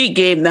Andy Reid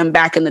gave them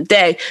back in the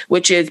day,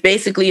 which is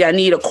basically I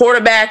need a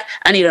quarterback,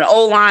 I need an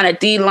O-line, a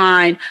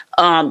D-line,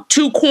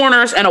 2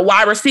 corners, and a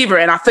wide receiver,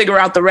 and I'll figure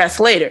out the rest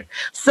later.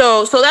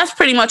 So that's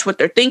pretty much what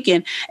they're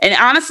thinking. And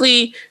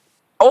honestly,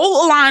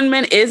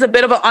 O-lineman is a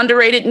bit of an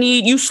underrated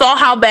need. You saw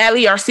how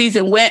badly our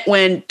season went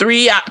when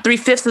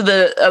 3/5 of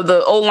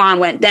the O-line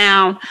went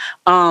down.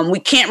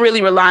 We can't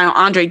really rely on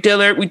Andre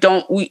Dillard. We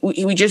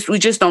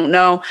just don't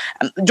know.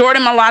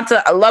 Jordan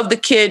Mailata, I love the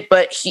kid,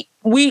 but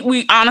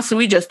we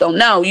honestly just don't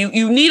know.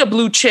 You need a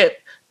blue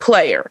chip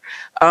player.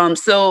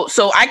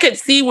 So I could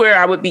see where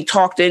I would be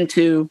talked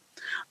into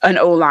an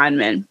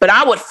O-lineman, but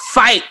I would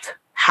fight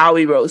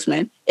Howie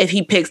Roseman if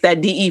he picks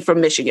that DE from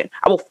Michigan.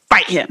 I will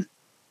fight him.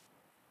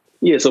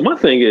 Yeah, so my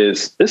thing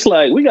is, it's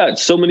like we got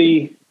so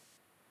many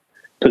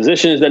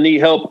positions that need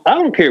help. I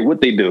don't care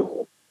what they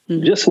do.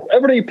 Mm-hmm. Just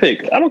whoever they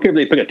pick. I don't care if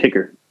they pick a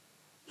kicker.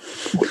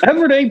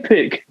 Whoever they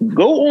pick,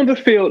 go on the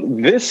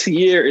field this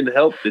year and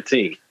help the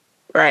team.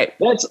 Right.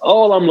 That's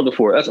all I'm looking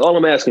for. That's all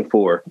I'm asking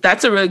for.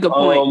 That's a really good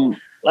point.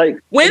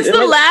 What's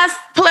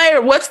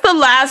the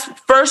last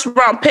first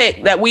round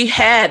pick that we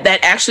had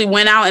that actually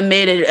went out and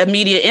made an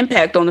immediate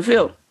impact on the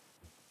field?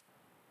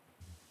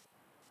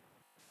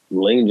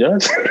 Lane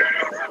Johnson.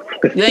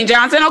 Lane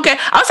Johnson? Okay.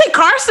 I'll say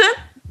Carson.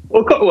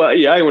 Well,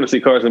 yeah, I didn't want to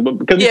see Carson,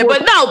 but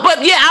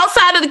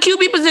outside of the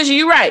QB position,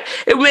 you're right.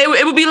 It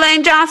would be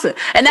Lane Johnson,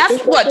 and that's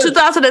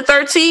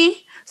 2013.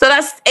 So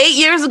that's 8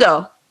 years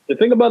ago. The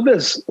thing about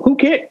this, who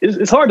can't?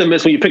 It's hard to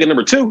miss when you pick a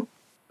number 2.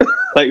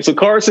 So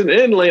Carson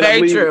and Lane.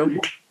 Very true.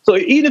 So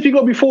even if you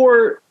go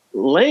before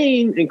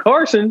Lane and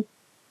Carson,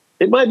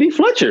 it might be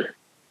Fletcher.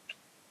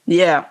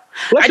 Yeah.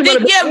 But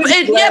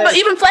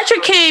even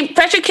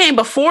Fletcher came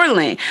before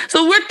Lane.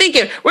 So we're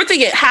thinking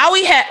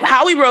Howie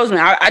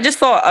Roseman. I just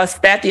saw a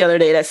stat the other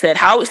day that said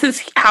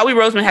since Howie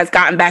Roseman has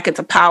gotten back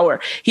into power,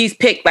 he's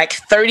picked like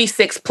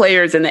 36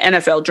 players in the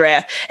NFL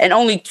draft, and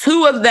only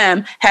 2 of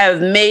them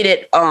have made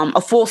it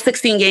a full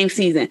 16-game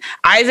season.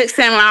 Isaac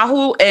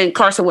Seumalo and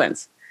Carson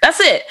Wentz. That's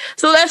it.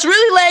 So that's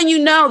really letting you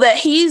know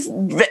that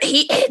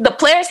the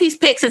players he's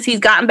picked since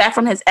he's gotten back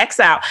from his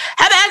exile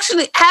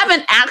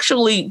haven't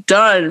actually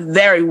done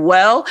very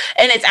well.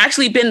 And it's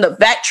actually been the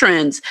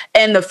veterans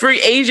and the free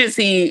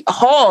agency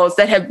hauls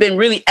that have been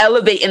really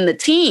elevating the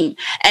team.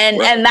 And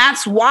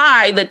that's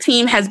why the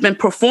team has been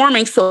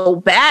performing so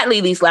badly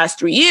these last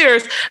 3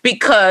 years,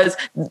 because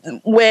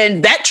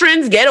when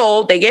veterans get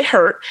old, they get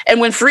hurt.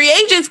 And when free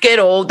agents get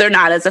old, they're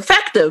not as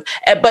effective.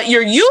 But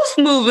your youth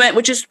movement,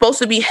 which is supposed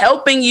to be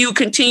helping you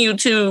continue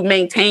to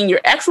maintain your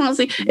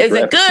excellency,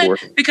 isn't good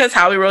because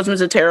Howie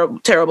Roseman's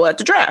terrible at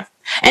the draft.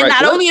 And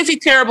not only is he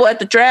terrible at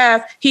the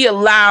draft, he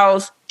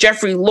allows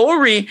Jeffrey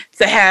Lurie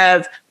to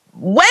have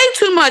way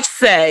too much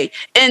say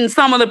in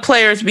some of the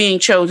players being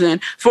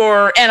chosen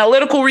for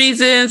analytical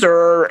reasons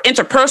or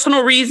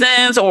interpersonal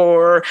reasons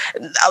or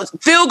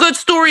feel-good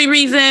story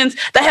reasons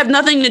that have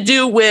nothing to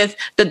do with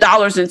the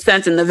dollars and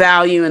cents and the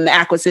value and the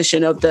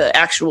acquisition of the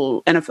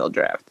actual NFL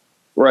draft.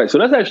 Right. So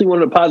that's actually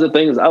one of the positive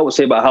things I would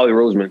say about Howie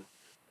Roseman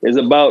is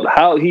about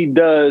how he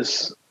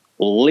does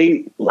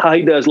late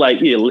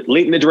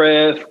in the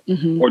draft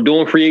or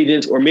doing free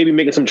agents or maybe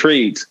making some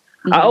trades.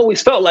 Mm-hmm. I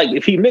always felt like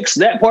if he mixed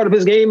that part of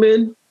his game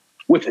in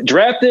with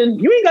drafting,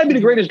 you ain't got to be the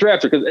greatest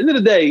drafter, because at the end of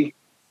the day,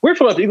 we're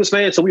from the Eagles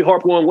fans, so we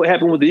harp on what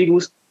happened with the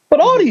Eagles.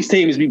 But all these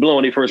teams be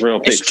blowing their first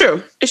round picks.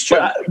 It's true.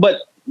 But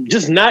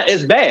just not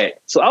as bad.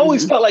 So I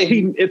always felt like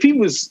if he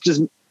was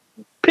just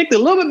picked a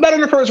little bit better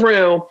in the first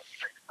round,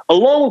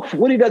 along with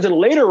what he does in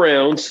later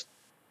rounds,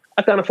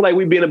 I kind of feel like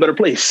we'd be in a better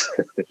place.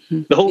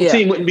 The whole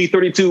team wouldn't be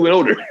 32 and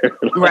older.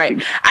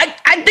 Right.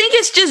 I think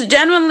it's just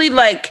genuinely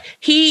like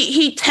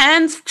he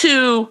tends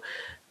to,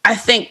 I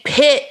think,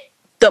 pit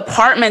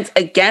departments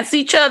against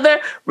each other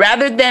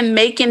rather than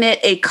making it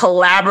a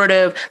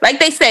collaborative. Like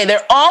they say,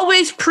 they're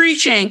always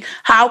preaching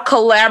how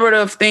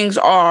collaborative things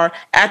are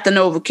at the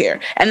NovaCare.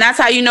 And that's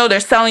how you know they're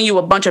selling you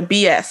a bunch of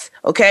BS.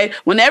 Okay.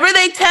 Whenever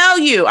they tell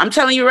you, I'm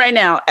telling you right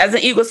now, as an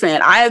Eagles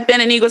fan, I have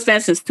been an Eagles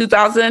fan since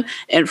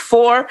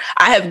 2004.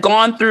 I have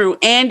gone through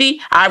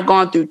Andy. I've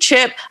gone through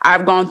Chip.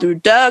 I've gone through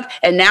Doug.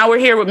 And now we're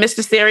here with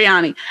Mr.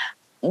 Sirianni.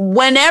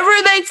 Whenever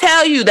they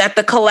tell you that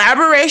the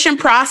collaboration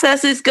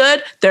process is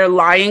good, they're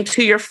lying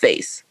to your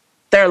face.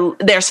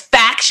 There's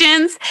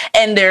factions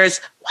and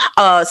there's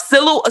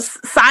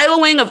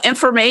siloing of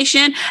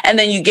information, and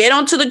then you get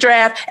onto the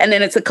draft, and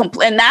then it's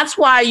and that's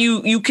why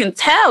you can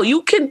tell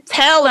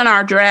in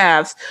our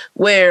drafts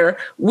where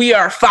we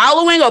are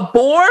following a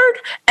board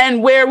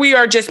and where we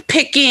are just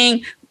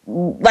picking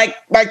like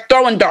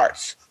throwing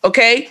darts.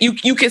 Okay,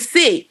 you can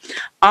see,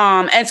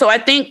 and so I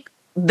think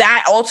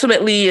that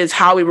ultimately is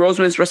Howie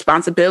Roseman's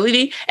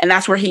responsibility, and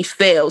that's where he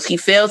fails. He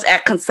fails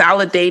at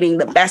consolidating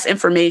the best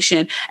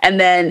information and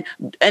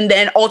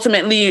then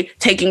ultimately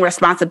taking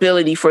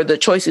responsibility for the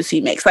choices he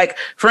makes. Like,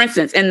 for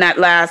instance, in that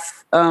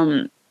last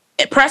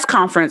press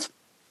conference,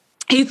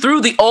 he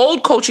threw the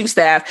old coaching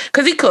staff,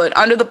 because he could,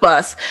 under the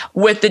bus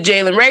with the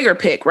Jalen Reagor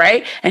pick,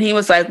 right? And he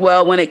was like,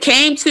 well, when it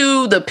came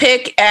to the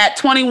pick at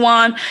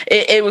 21,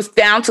 it was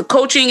down to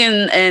coaching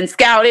and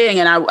scouting.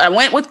 And I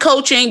went with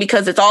coaching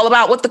because it's all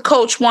about what the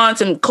coach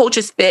wants and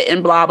coaches fit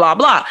and blah, blah,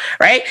 blah,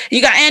 right?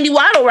 You got Andy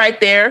Waddle right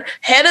there,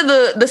 head of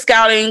the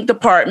scouting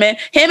department.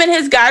 Him and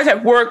his guys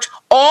have worked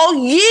all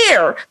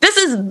year. This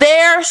is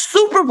their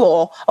Super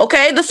Bowl,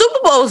 okay? The Super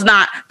Bowl is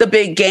not the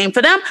big game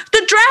for them.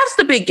 The draft's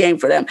the big game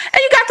for them. And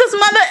you got this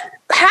mother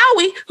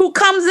Howie who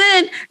comes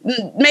in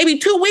maybe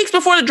 2 weeks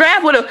before the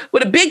draft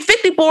with a big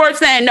 50 board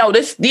saying, no,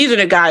 these are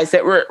the guys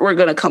that we're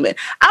going to come in.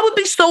 I would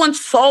be so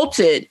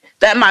insulted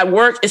that my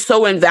work is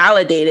so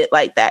invalidated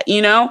like that,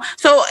 you know?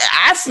 So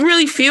I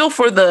really feel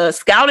for the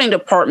scouting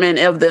department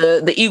of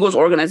the Eagles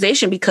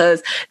organization,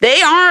 because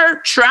they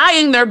are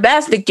trying their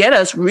best to get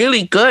us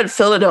really good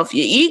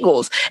Philadelphia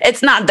Eagles.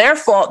 It's not their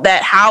fault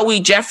that Howie,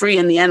 Jeffrey,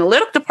 and the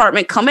analytic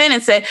department come in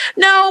and say,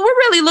 no, we're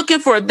really looking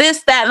for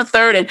this, that, and the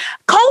third. And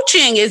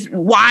coaching is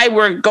why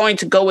we're going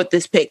to go with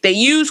this pick. They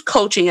use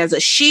coaching as a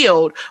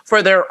shield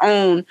for their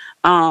own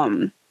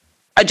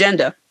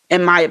agenda,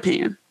 in my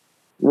opinion.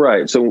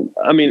 Right. So,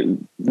 I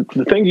mean,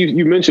 the thing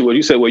you mentioned was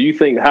you said, well, you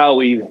think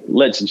Howie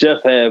lets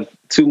Jeff have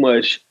too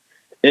much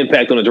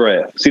impact on the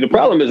draft. See, the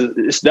problem is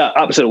it's the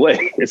opposite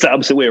way. It's the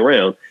opposite way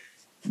around.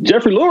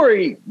 Jeffrey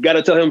Lurie got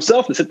to tell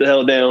himself to sit the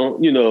hell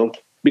down, you know,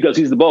 because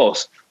he's the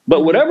boss.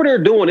 But whatever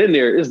they're doing in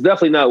there is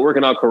definitely not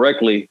working out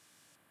correctly.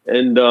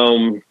 And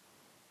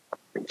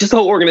just the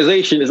whole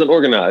organization is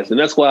unorganized. And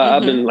that's why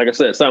I've been, like I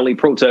said, silently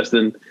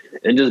protesting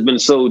and just been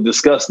so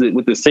disgusted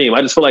with this team.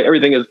 I just feel like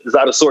everything is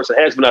out of sorts. It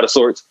has been out of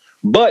sorts.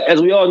 But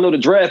as we all know, the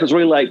draft is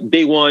really like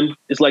day one.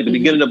 It's like the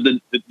beginning of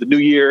the new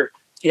year.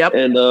 Yep.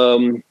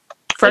 And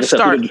first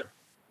start.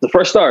 The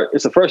first start.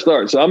 It's the first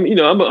start. So I'm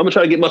gonna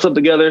try to get myself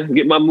together,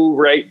 get my move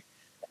right.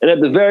 And at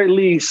the very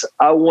least,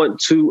 I want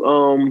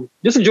to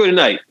just enjoy the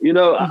night. You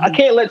know, I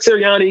can't let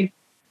Sirianni,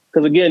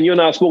 because again, you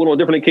and I have spoken on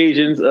different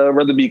occasions,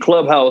 whether it be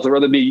Clubhouse or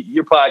whether it be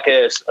your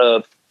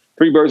podcast,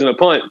 Three Birds and a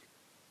Punt.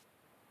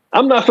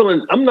 I'm not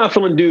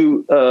feeling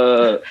due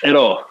at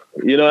all.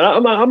 You know, I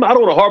don't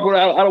want to harp on it.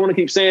 I don't want to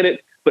keep saying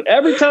it, but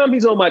every time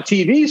he's on my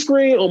TV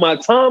screen, on my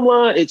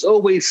timeline, it's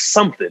always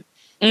something.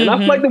 And I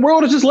feel like the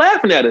world is just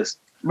laughing at us.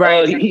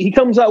 Right. He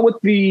comes out with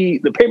the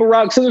paper,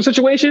 rock, scissors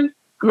situation.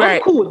 Right.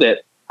 I'm cool with that.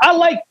 I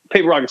like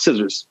paper, rock, and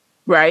scissors.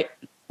 Right.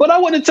 But I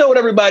wouldn't tell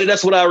everybody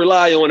that's what I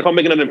rely on if I'm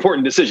making an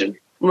important decision.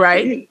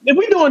 Right. If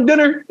we doing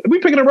dinner, if we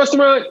picking a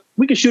restaurant,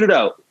 we can shoot it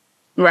out.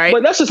 Right.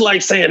 But that's just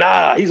like saying,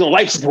 he's on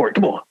life support.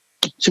 Come on.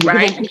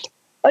 Right.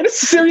 Like,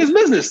 this is serious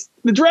business.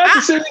 The draft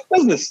is serious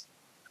business.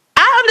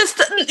 I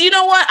understand. You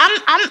know what?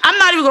 I'm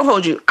not even gonna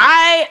hold you.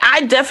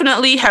 I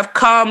definitely have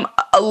come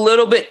a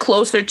little bit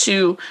closer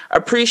to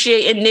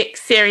appreciating Nick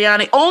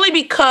Sirianni only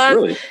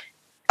because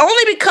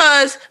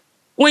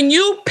when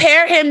you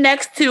pair him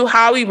next to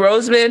Howie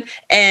Roseman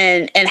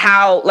and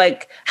how,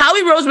 like,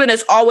 Howie Roseman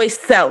is always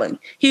selling.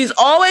 He's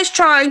always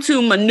trying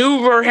to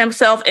maneuver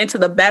himself into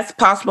the best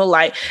possible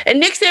light. And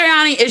Nick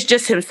Sirianni is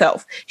just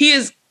himself. He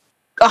is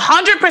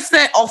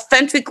 100%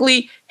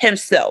 authentically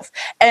himself.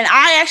 And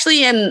I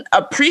actually am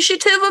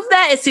appreciative of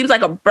that. It seems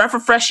like a breath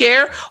of fresh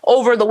air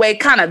over the way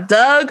kind of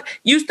Doug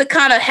used to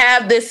kind of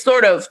have this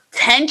sort of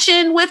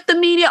tension with the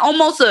media,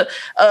 almost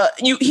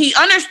he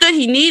understood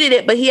he needed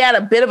it, but he had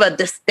a bit of a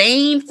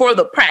disdain for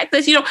the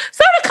practice, you know,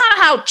 sort of kind of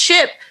how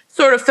Chip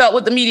sort of felt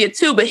with the media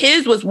too, but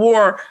his was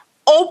more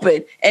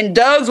open, and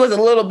Doug's was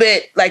a little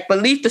bit like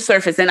beneath the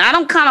surface. And I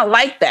don't kind of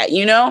like that,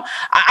 you know?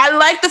 I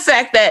like the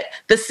fact that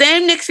the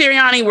same Nick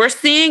Sirianni we're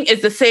seeing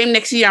is the same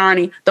Nick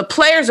Sirianni the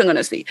players are going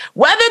to see.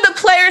 Whether the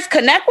players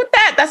connect with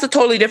that, that's a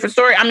totally different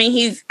story. I mean,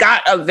 he's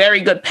got a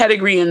very good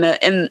pedigree in the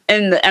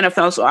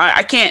NFL, so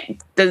I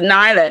can't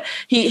deny that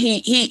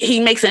he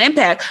makes an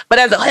impact. But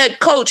as a head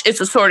coach,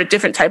 it's a sort of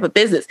different type of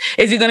business.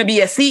 Is he going to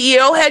be a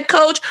CEO head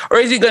coach, or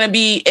is he going to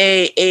be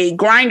a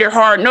grinder,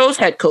 hard-nosed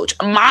head coach?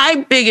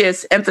 My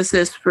biggest emphasis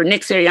for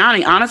Nick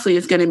Sirianni, honestly,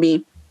 is going to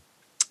be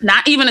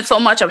not even so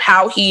much of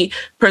how he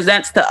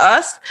presents to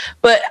us,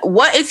 but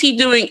what is he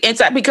doing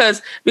inside?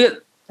 Because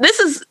this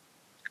is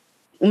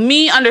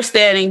me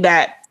understanding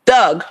that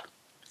Doug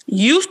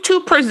used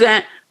to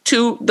present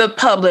to the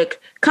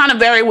public kind of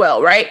very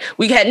well, right?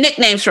 We had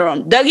nicknames for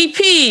him. Dougie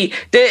P,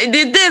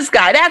 did this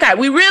guy, that guy.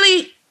 We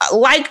really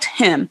liked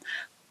him.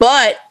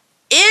 But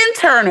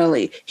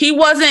internally, he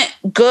wasn't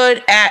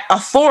good at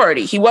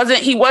authority. He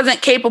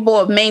wasn't capable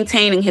of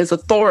maintaining his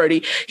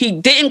authority. He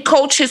didn't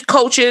coach his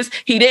coaches.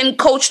 He didn't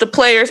coach the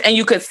players, and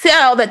you could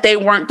tell that they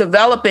weren't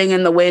developing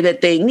in the way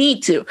that they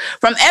need to.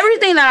 From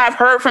everything that I've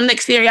heard from Nick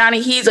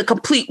Sirianni, he's a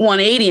complete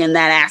 180 in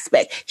that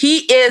aspect. He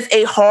is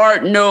a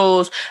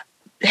hard-nosed,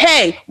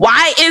 hey,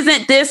 why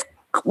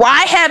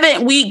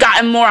haven't we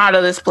gotten more out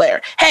of this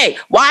player? Hey,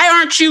 why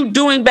aren't you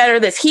doing better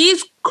this?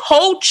 He's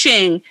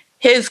coaching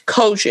his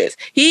coaches.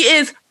 He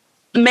is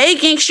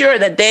making sure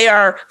that they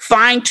are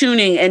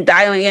fine-tuning and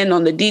dialing in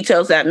on the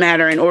details that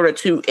matter in order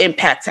to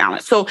impact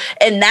talent. So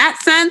in that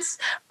sense,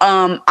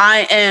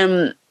 I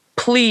am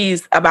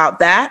pleased about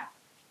that.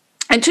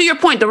 And to your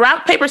point, the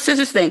rock, paper,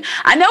 scissors thing,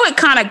 I know it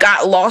kind of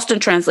got lost in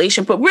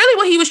translation, but really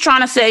what he was trying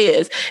to say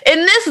is, in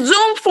this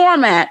Zoom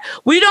format,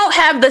 we don't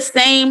have the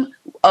same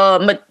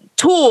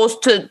tools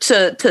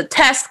to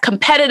test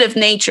competitive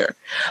nature.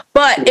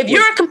 But if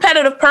you're a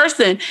competitive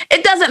person,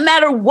 it doesn't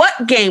matter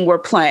what game we're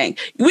playing.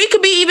 We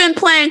could be even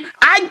playing,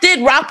 I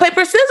did rock,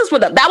 paper, scissors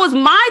with them. That was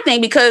my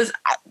thing because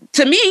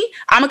to me,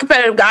 I'm a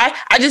competitive guy.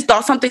 I just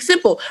thought something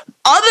simple.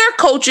 Other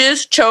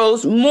coaches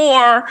chose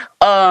more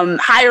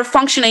higher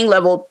functioning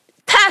level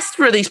tests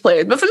for these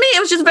players. But for me, it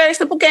was just a very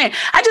simple game.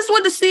 I just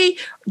wanted to see,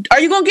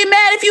 are you going to get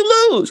mad if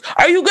you lose?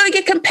 Are you going to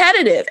get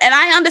competitive? And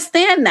I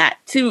understand that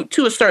to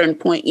a certain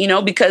point, you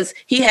know, because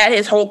he had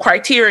his whole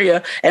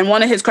criteria, and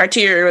one of his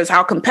criteria is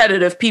how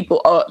competitive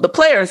the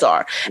players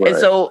are. Right. And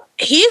so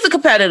he's a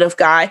competitive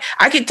guy.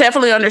 I can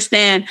definitely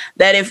understand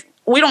that if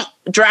we don't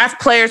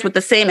draft players with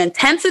the same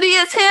intensity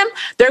as him,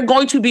 they're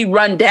going to be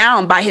run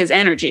down by his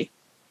energy.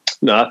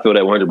 No, I feel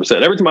that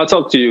 100%. Every time I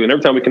talk to you and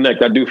every time we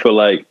connect, I do feel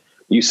like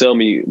you sell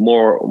me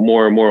more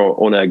and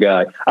more on that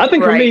guy. I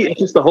think for me, it's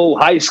just the whole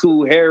high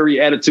school Harry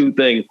attitude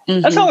thing.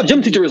 Mm-hmm. That's how a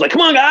gym teacher is like, come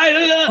on,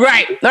 guys.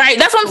 Right.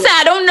 That's what I'm saying.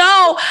 I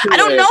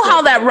don't know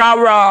how that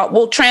rah-rah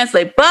will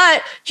translate,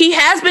 but he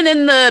has been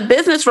in the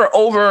business for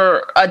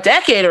over a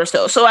decade or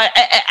so. So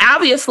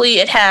obviously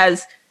it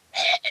has,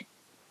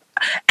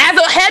 as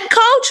a head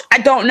coach, I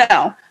don't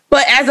know.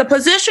 But as a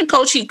position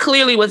coach, he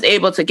clearly was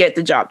able to get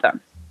the job done.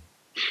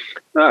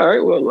 All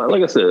right. Well,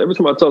 like I said, every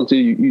time I talk to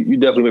you, you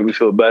definitely make me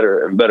feel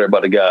better and better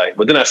about the guy.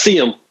 But then I see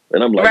him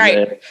and I'm like,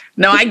 man.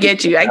 No, I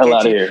get you. I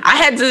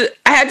had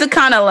to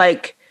kind of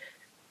like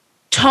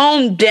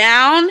tone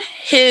down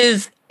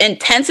his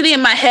intensity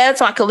in my head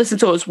so I could listen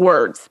to his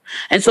words.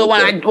 And so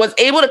when I was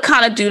able to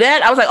kind of do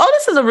that, I was like, oh,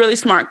 this is a really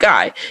smart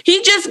guy.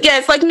 He just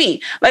gets like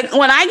me. Like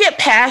when I get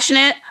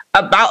passionate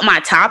about my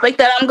topic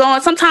that I'm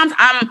going, sometimes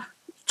I'm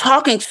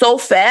talking so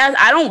fast,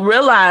 I don't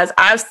realize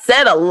I've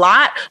said a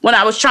lot when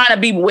I was trying to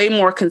be way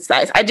more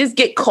concise. I just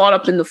get caught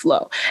up in the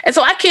flow. And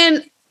so I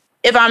can,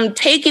 if I'm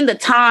taking the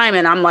time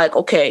and I'm like,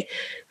 okay,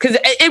 because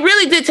it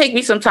really did take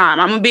me some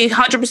time. I'm going to be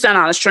 100%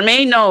 honest.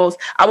 Tremaine knows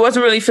I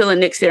wasn't really feeling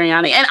Nick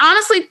Sirianni. And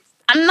honestly,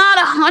 I'm not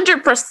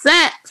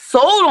 100%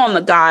 sold on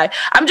the guy.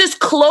 I'm just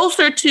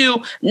closer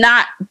to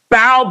not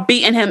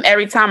browbeating him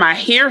every time I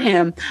hear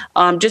him,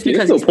 just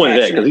because there's no point in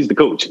that because he's the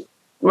coach.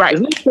 Right.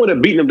 There's no point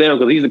of beating him down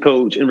because he's the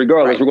coach, and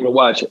regardless, we're going to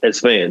watch as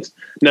fans.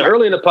 Now,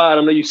 early in the pod,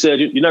 I know you said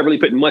you're not really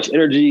putting much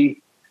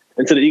energy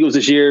into the Eagles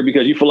this year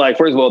because you feel like,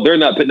 first of all, they're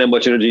not putting that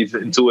much energy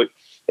into it,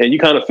 and you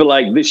kind of feel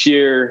like this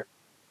year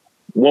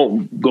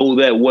won't go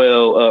that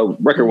well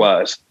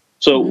record-wise.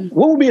 So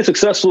what would be a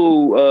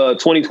successful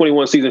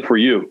 2021 season for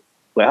you?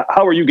 Like,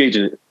 how are you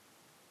gauging it?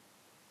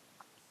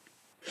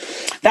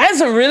 That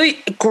is a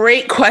really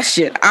great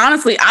question.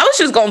 Honestly, I was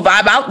just going to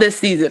vibe out this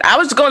season. I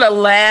was going to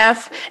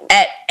laugh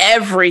at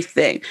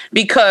everything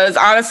because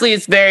honestly,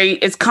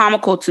 it's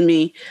comical to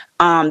me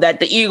that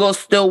the Eagles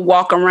still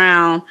walk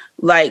around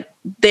like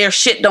their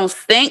shit don't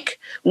stink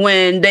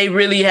when they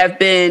really have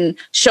been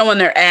showing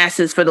their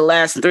asses for the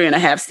last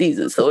 3.5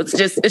 seasons. So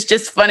it's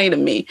just funny to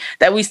me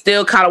that we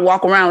still kind of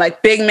walk around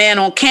like big man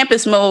on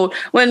campus mode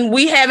when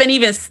we haven't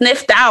even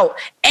sniffed out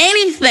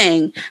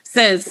anything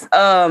since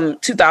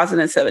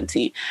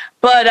 2017.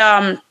 But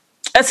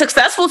a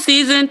successful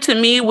season to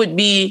me would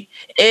be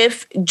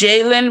if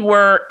Jalen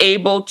were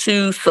able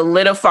to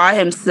solidify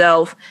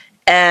himself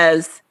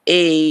as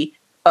a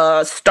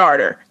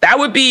starter. That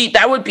would be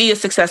a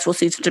successful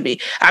season to me.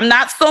 I'm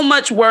not so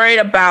much worried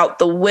about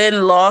the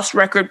win-loss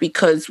record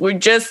because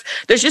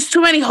there's just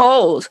too many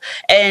holes,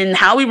 and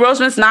Howie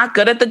Roseman's not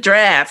good at the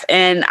draft,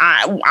 and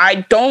I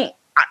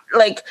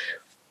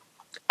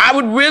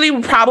would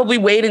really probably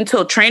wait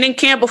until training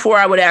camp before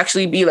I would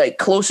actually be like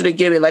closer to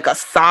giving like a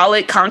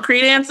solid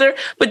concrete answer.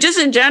 But just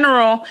in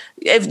general,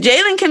 if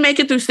Jalen can make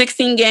it through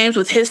 16 games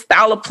with his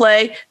style of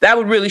play, that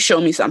would really show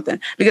me something,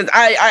 because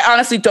I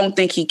honestly don't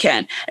think he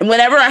can. And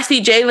whenever I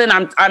see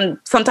Jalen, I'm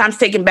sometimes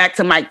taken back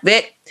to Mike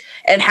Vick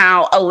and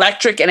how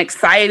electric and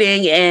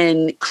exciting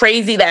and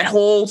crazy that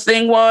whole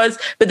thing was.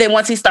 But then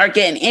once he started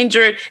getting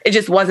injured, it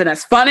just wasn't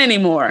as fun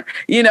anymore.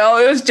 You know,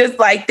 it was just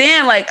like,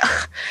 damn, like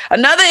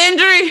another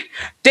injury.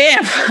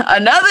 Damn,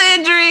 another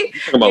injury.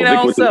 You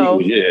know, so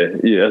yeah,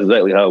 that's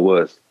exactly how it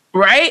was.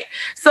 Right.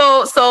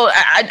 So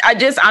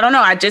I don't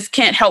know. I just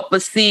can't help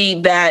but see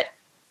that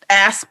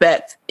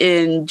aspect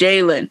in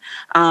Jalen.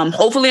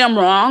 Hopefully I'm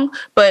wrong,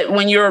 but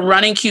when you're a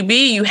running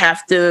QB, you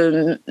have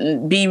to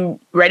be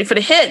ready for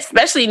the hits,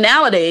 especially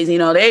nowadays. You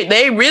know,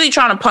 they really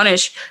trying to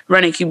punish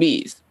running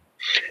QBs.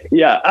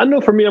 Yeah, I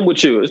know for me, I'm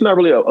with you. It's not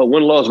really a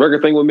win-loss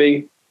record thing with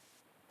me.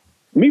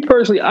 Me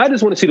personally, I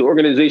just want to see the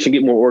organization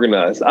get more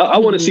organized. I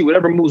want to see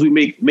whatever moves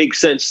we make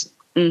sense.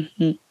 And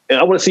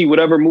I want to see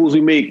whatever moves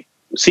we make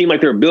seem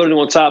like they're building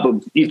on top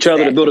of each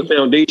other to build a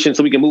foundation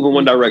so we can move in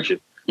one direction.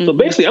 So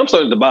basically, I'm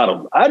starting at the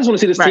bottom. I just want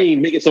to see this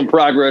team making some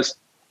progress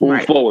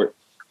moving forward.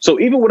 So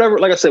even whatever,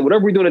 like I said,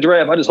 whatever we do in the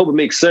draft, I just hope it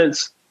makes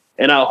sense.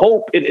 And I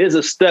hope it is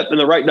a step in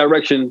the right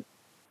direction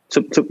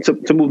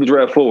to move the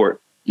draft forward.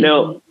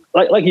 Now,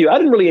 like you, I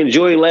didn't really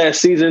enjoy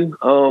last season.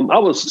 I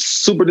was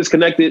super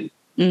disconnected,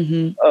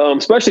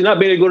 especially not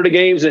being able to go to the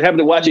games and having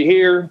to watch it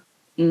here.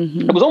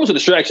 It was almost a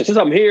distraction. Since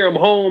I'm here, I'm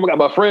home, I got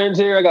my friends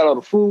here, I got all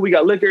the food, we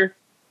got liquor.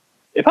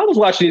 If I was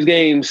watching these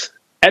games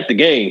at the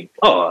game,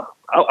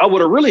 I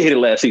would have really hated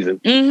last season.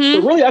 But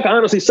really, I can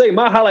honestly say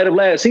my highlight of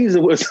last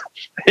season was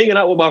hanging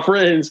out with my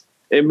friends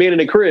and being in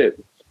the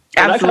crib.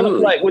 And I kind of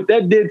feel like what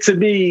that did to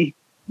me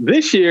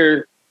this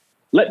year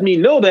let me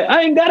know that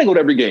I ain't got to go to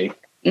every game.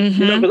 You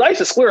know, because I used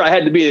to swear I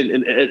had to be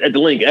at the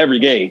link every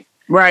game.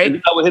 Right.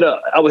 And I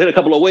would hit a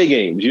couple of away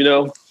games. You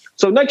know,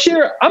 so next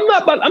year I'm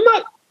not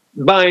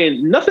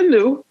buying nothing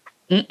new.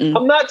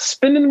 I'm not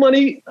spending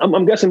money.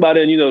 I'm guessing by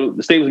then, you know,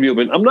 the stadiums will be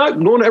open. I'm not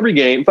going to every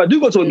game. If I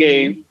do go to a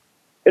game,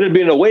 it'll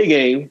be an away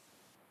game,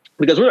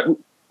 because we're not,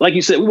 like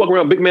you said, we walk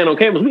around big man on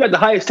campus. We got the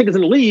highest tickets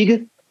in the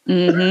league.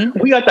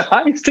 We got the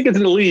highest tickets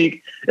in the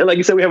league. And like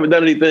you said, we haven't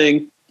done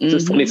anything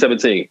since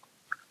 2017.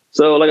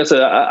 So like I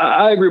said,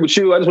 I agree with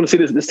you. I just want to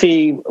see this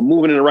team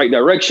moving in the right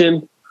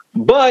direction.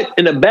 But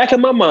in the back of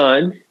my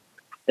mind,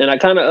 and I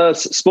kind of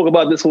spoke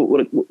about this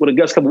with a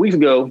guest a couple weeks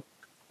ago,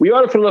 we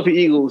are the Philadelphia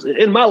Eagles.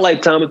 In my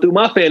lifetime and through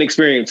my fan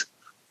experience,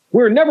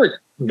 we're never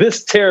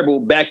this terrible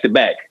back to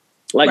back.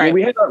 Like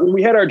when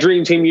we had our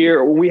dream team year,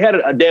 or when we had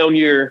a down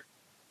year,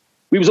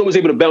 we was always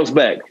able to bounce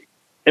back.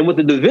 And with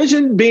the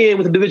division being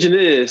what the division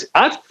is,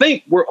 I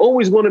think we're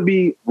always going to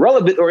be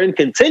relevant or in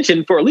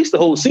contention for at least the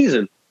whole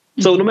season.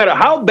 So no matter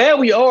how bad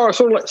we are,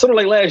 sort of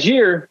like last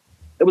year,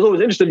 it was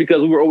always interesting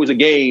because we were always a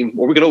game,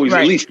 or we could always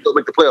at least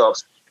make the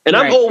playoffs. And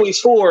I'm always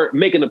for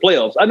making the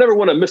playoffs. I never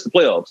want to miss the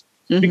playoffs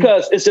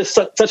because it's just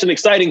such an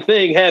exciting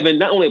thing having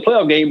not only a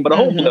playoff game, but a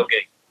home playoff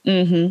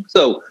game.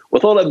 So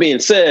with all that being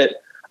said,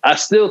 I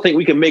still think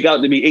we can make out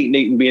to be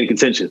 8-8 and be in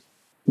contention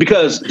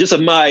because just of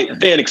my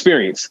fan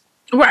experience.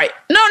 Right.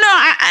 No.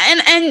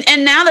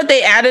 And now that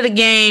they added a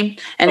game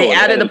and they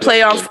added a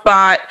playoff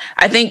spot,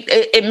 I think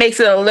it makes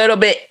it a little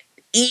bit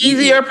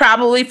easier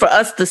probably for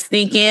us to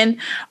sneak in.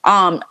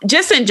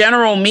 Just in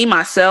general, me,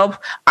 myself,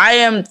 I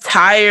am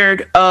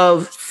tired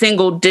of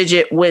single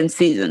digit win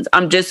seasons.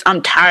 I'm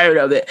tired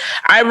of it.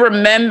 I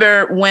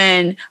remember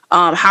when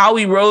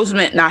Andy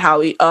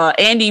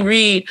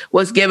Reid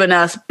was giving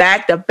us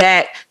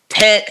back-to-back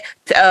 10,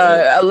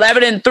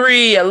 11-3,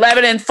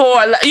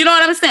 11-4. You know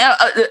what I'm saying?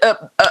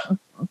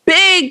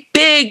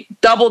 Big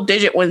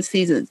double-digit win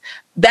seasons.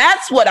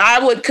 That's what I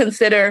would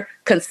consider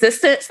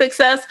consistent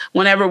success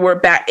whenever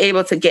we're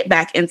able to get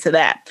back into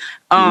that.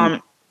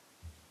 And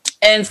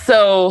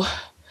so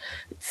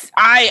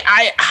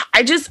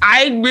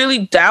I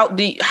really doubt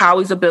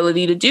Howie's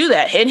ability to do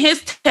that. In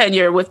his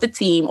tenure with the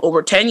team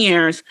over 10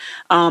 years,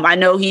 I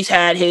know he's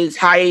had his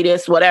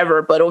hiatus,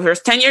 whatever, but over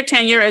his tenure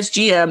as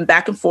GM,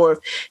 back and forth,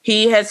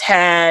 he has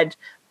had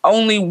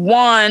only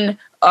one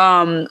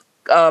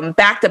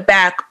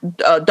back-to-back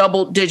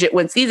double-digit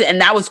win season, and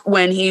that was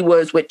when he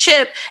was with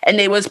Chip, and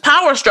they was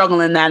power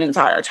struggling that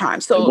entire time.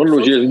 So one of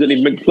those years we didn't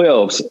even make the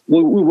playoffs.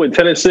 We went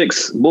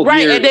 10-6 both years.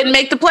 Right, it didn't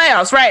make the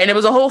playoffs, right, and it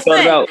was a whole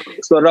thing.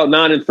 Started out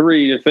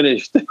 9-3 and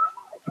finished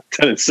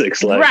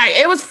 10-6. Like. Right,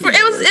 it was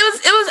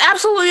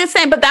absolutely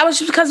insane. But that was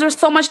just because there's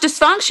so much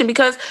dysfunction,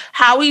 because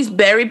Howie's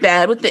very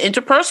bad with the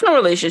interpersonal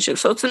relationship.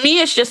 So to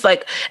me, it's just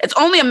like, it's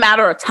only a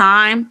matter of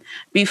time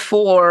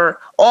before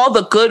all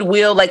the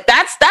goodwill, like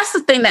that's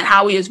the thing that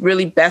Howie is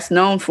really best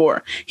known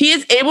for. He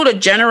is able to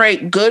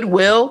generate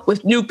goodwill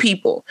with new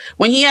people.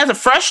 When he has a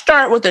fresh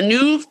start with the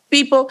new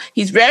people,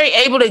 he's very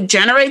able to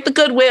generate the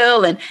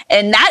goodwill, and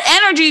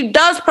that energy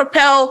does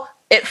propel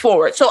it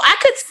forward. So I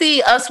could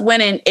see us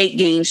winning 8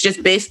 games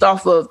just based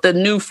off of the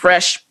new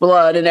fresh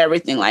blood and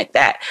everything like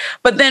that.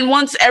 But then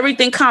once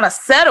everything kind of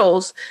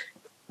settles,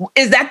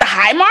 is that the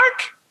high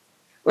mark?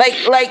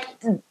 Like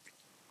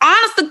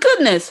honest to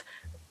goodness,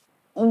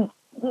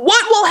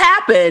 what will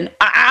happen?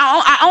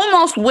 I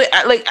almost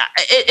like,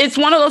 it's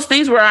one of those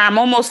things where I'm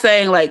almost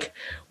saying, like,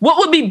 what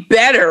would be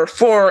better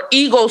for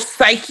Eagles'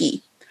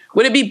 psyche?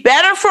 Would it be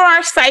better for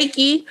our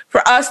psyche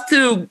for us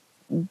to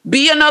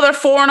be another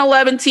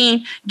 4-11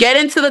 team, get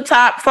into the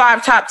top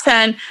 5, top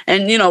 10,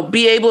 and, you know,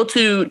 be able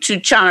to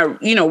try to,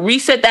 you know,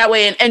 reset that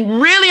way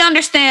and really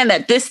understand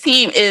that this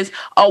team is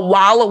a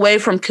while away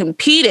from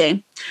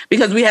competing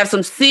because we have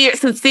some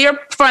sincere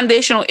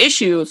foundational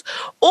issues,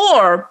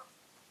 or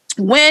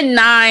win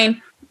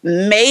 9,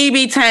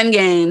 maybe 10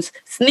 games,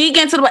 sneak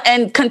into the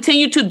and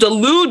continue to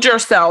delude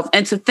yourself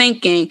into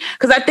thinking,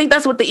 because I think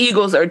that's what the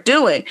Eagles are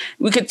doing.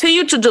 We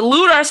continue to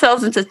delude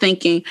ourselves into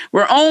thinking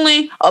we're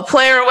only a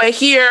player away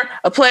here,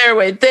 a player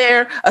away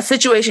there, a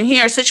situation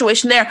here, a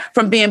situation there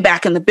from being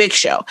back in the big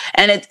show.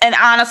 And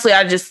honestly,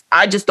 I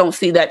just don't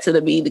see that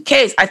to be the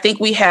case. I think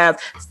we have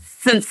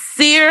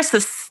sincere,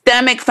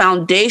 systemic,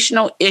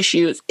 foundational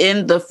issues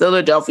in the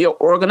Philadelphia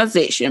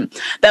organization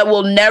that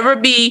will never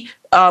be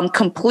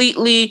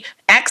completely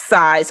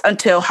excised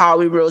until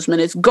Howie Roseman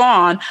is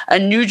gone, a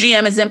new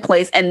GM is in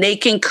place, and they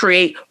can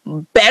create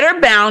better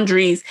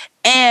boundaries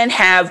and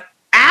have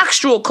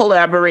actual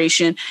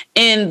collaboration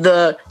in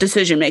the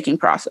decision-making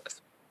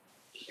process.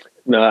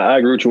 No, I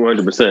agree with you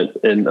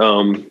 100%.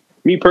 And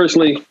me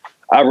personally,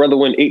 I'd rather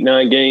win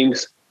 8-9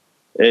 games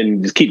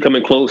and just keep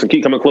coming close and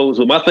keep coming close.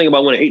 But my thing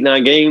about winning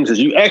 8-9 games is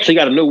you actually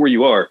got to know where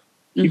you are.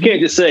 Mm-hmm. You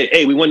can't just say,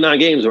 hey, we won 9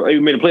 games, or hey,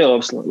 we made the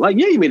playoffs. Like,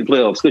 yeah, you made the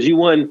playoffs because you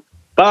won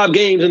 5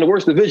 games in the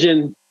worst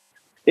division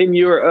in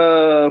your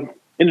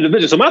in the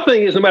division. So my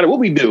thing is, no matter what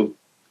we do,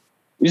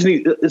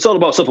 it's all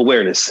about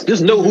self-awareness.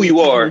 Just know who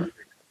you are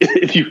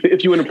if you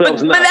win the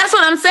playoffs. But that's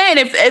what I'm saying.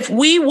 If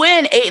we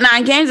win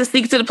 8-9 games and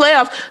sneak to the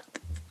playoffs,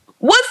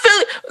 what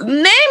Philly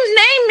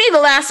name me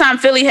the last time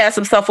Philly had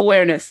some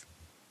self-awareness?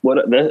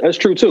 Well, that's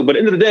true too. But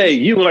at the end of the day,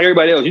 you like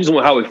everybody else, you just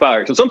want Howie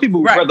fired. So some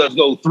people would rather us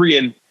go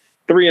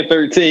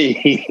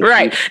 3-13.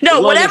 Right.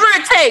 No, whatever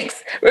it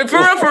takes. For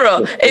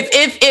real.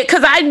 If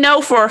because I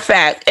know for a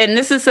fact, and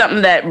this is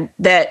something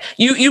that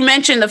you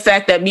mentioned, the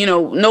fact that, you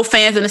know, no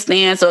fans in the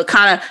stands, so it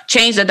kind of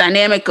changed the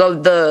dynamic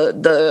of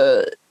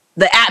the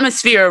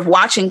atmosphere of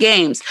watching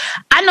games.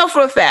 I know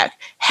for a fact,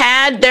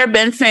 had there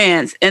been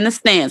fans in the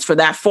stands for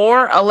that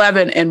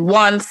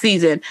 4-11-1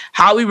 season,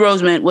 Howie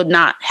Roseman would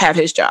not have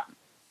his job.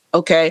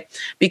 Okay,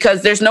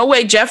 because there's no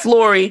way Jeff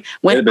Lurie,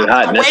 when the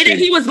way that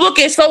he was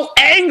looking so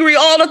angry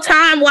all the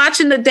time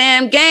watching the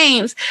damn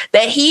games,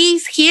 that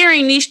he's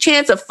hearing these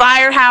chants of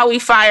fire Howie,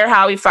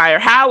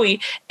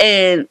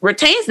 and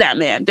retains that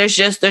man. There's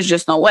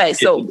just no way.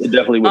 So it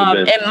definitely would have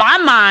been. In my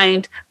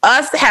mind,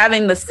 us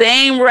having the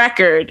same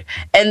record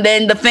and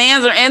then the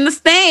fans are in the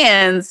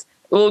stands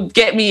will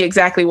get me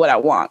exactly what I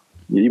want.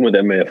 Yeah, you want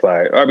that man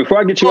fired. All right, before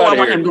I get you out of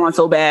here, I want him going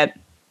so bad.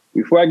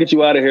 Before I get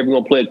you out of here, we're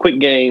going to play a quick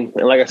game.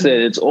 And like I said,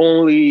 it's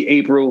only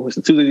April. It's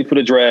the Tuesday for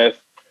the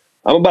draft.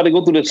 I'm about to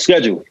go through the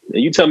schedule.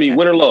 And you tell me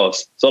win or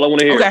loss. That's all I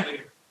want to hear.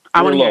 Okay.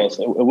 I want to hear.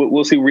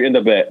 We'll see where we end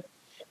up at.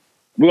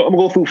 I'm going to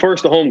go through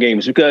first the home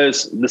games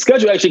because the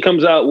schedule actually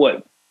comes out,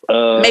 what?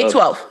 May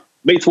 12th.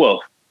 May 12th.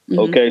 Mm-hmm.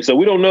 Okay, so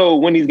we don't know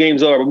when these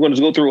games are, but we're going to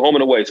just go through home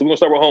and away. So we're going to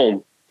start with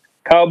home.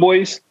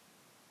 Cowboys.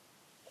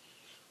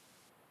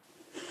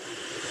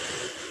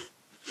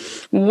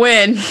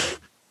 Win.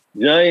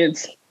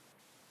 Giants.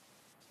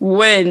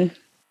 Win.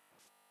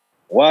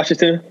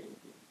 Washington.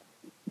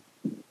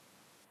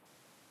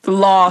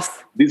 Loss.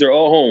 These are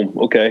all home.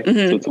 Okay.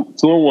 Mm-hmm.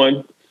 So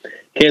 2-1.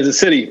 Kansas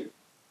City.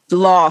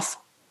 Loss.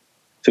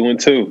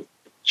 2-2.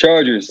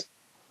 Chargers.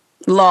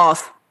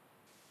 Loss.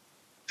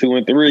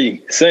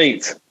 2-3.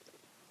 Saints.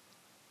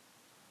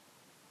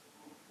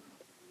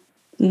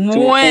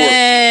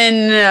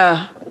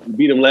 Win.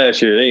 Beat them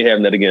last year. They ain't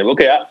having that again.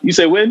 Okay, you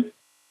say win?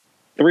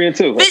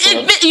 3-2.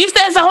 You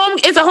said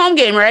it's a home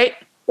game, right?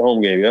 The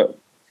home game, yep.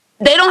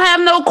 They don't have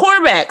no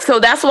quarterback, so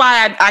that's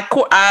why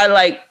I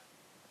like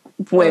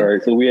win. All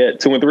right, so we at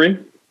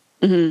 2-3.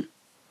 Mm-hmm.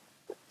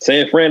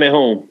 San Fran at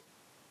home.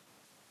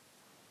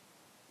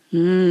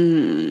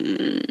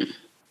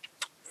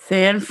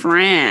 San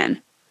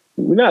Fran.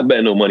 We're not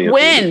betting no money.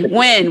 Win.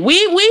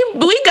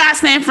 We got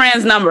San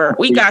Fran's number.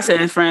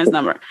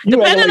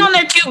 Depending on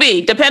their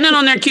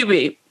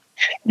QB.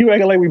 You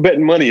acting like we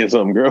betting money or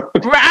something, girl.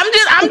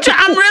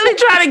 I'm really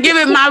trying to give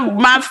it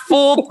my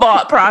full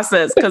thought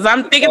process because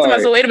I'm thinking to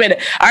myself, wait a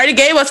minute, I already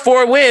gave us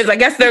 4 wins. I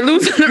guess they're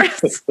losing the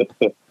rest.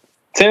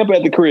 Tampa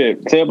at the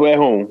crib. Tampa at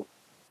home.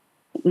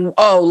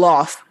 Oh,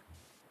 lost.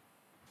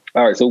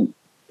 All right, so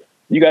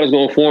you got us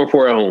going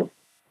 4-4 at home.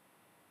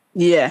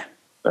 Yeah.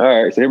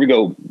 All right, so here we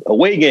go.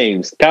 Away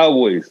games,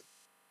 Cowboys.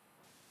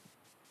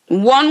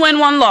 1 win,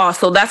 1 loss,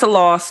 so that's a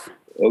loss.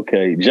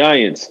 Okay,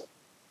 Giants.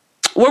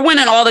 We're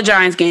winning all the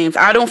Giants games.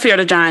 I don't fear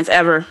the Giants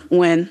ever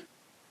win.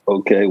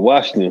 Okay,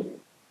 Washington.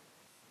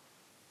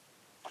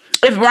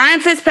 If Ryan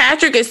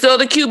Fitzpatrick is still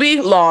the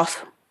QB, loss.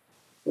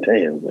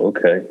 Damn,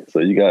 okay. So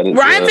you got it.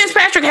 Ryan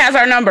Fitzpatrick has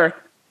our number.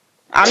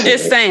 I'm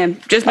just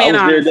saying, just being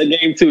honest. I was there at that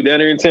game too, down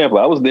there in Tampa.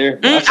 I was there.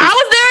 I was there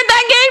at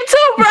that game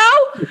too, bro.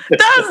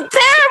 That was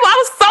terrible. I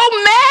was so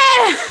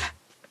mad.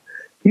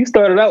 He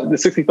started out the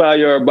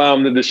 65-yard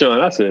bomb to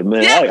Deshaun. I said,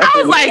 man, yeah, I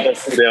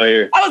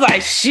was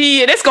like,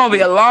 shit, it's gonna be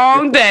a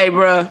long day,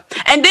 bro.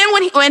 And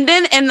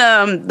then in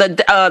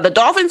the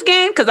Dolphins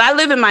game, because I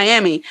live in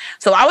Miami,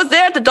 so I was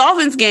there at the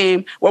Dolphins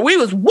game where we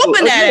was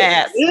whooping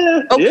that ass.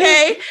 Yeah,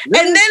 okay, and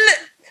then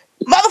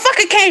the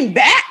motherfucker came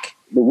back.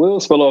 The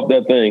wheels fell off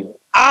that thing.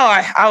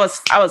 Oh, I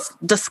was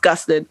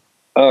disgusted.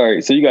 All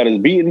right, so you got us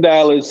beating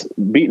Dallas,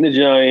 beating the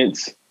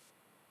Giants.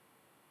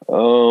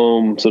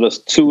 So that's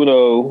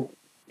 2-0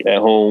 at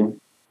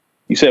home.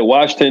 You said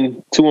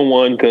Washington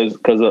 2-1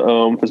 because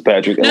of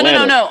Fitzpatrick.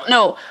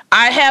 No.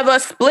 I have a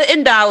split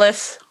in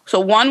Dallas, so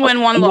 1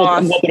 win, 1 loss.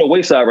 I'm going through the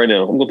wayside right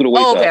now.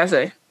 Oh, okay, I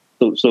see.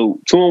 So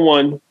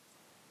 2-1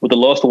 with the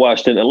loss to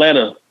Washington.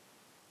 Atlanta.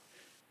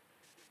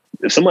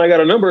 If somebody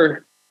got a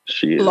number,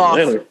 shit. Loss.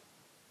 Atlanta.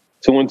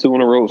 2-2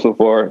 in a row so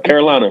far.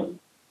 Carolina.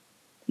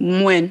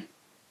 Win.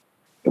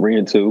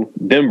 3-2.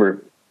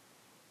 Denver.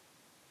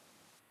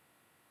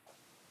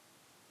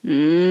 Win,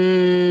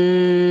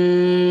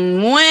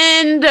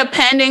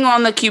 depending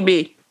on the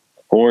QB.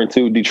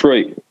 4-2.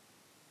 Detroit.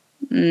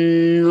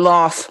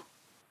 Loss.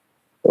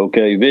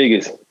 Okay.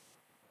 Vegas.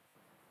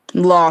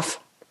 Loss.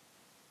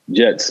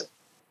 Jets.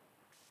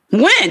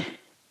 Win.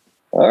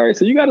 All right.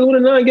 So you got to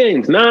win 9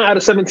 games. 9 out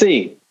of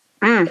 17.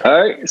 All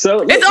right.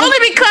 So it's only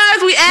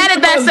because we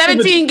added that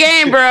 17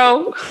 game,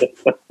 bro.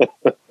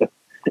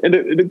 And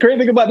the crazy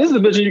thing about this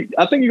division,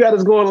 I think you got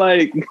us going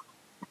like,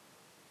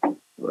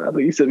 I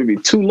think you said maybe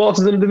 2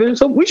 losses in the division.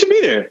 So we should be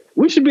there.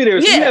 So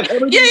yeah.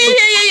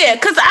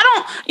 Because I'm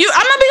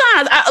gonna be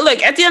honest.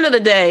 Look, at the end of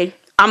the day,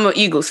 I'm an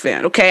Eagles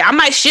fan. Okay, I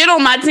might shit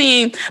on my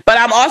team, but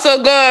I'm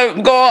also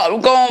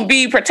gonna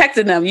be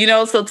protecting them. You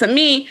know. So to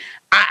me,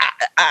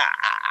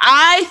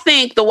 I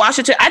think the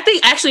Washington. I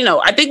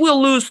think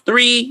we'll lose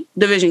 3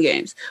 division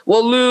games.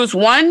 We'll lose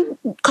 1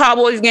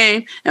 Cowboys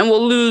game, and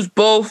we'll lose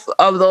both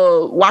of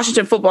the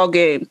Washington football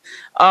game.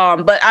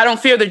 But I don't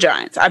fear the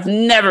Giants. I've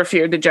never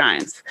feared the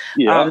Giants.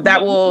 Yeah, I'm a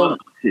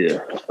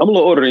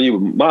little older than you.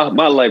 My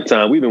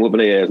lifetime, we've been whooping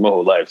their ass my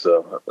whole life,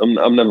 so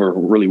I'm never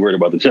really worried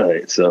about the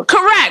Giants. So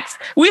correct.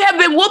 We have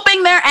been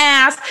whooping their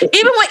ass.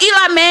 Even with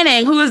Eli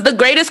Manning, who is the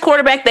greatest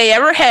quarterback they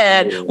ever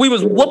had, we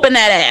was whooping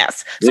that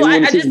ass. So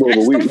I just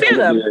don't fear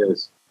them.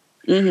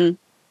 Mm-hmm.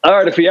 All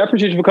right, Afua, I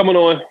appreciate you for coming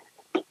on.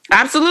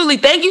 Absolutely.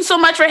 Thank you so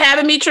much for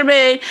having me,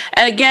 Tremaine.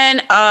 And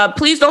again,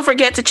 please don't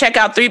forget to check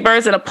out 3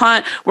 Birds and a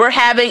Punt. We're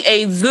having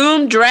a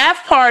Zoom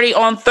draft party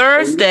on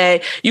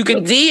Thursday. You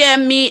can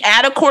DM me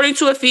at According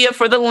to Afua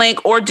for the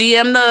link, or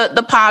DM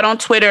the pod on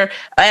Twitter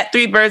at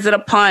 3 Birds and a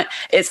Punt.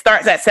 It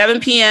starts at 7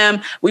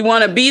 p.m. We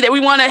want to be there. We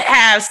want to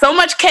have so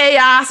much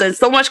chaos and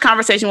so much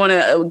conversation. We want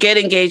to get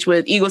engaged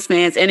with Eagles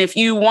fans. And if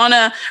you want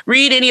to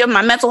read any of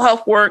my mental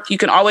health work, you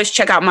can always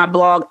check out my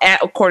blog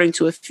at According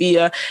to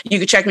Afua. You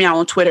can check me out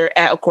on Twitter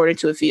at According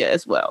to Afua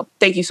as well.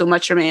 Thank you so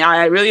much, Tremaine.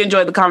 I really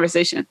enjoyed the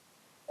conversation.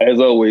 As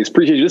always,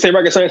 appreciate you. This ain't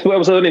Rocket Science for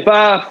episode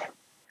 75.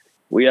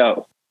 We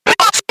out.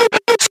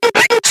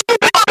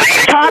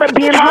 Tired of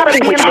being Mano.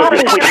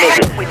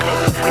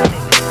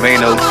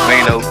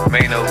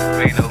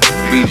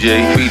 BJ.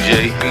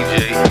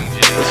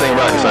 This ain't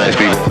Rocket Science,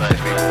 people.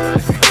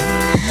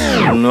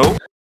 No.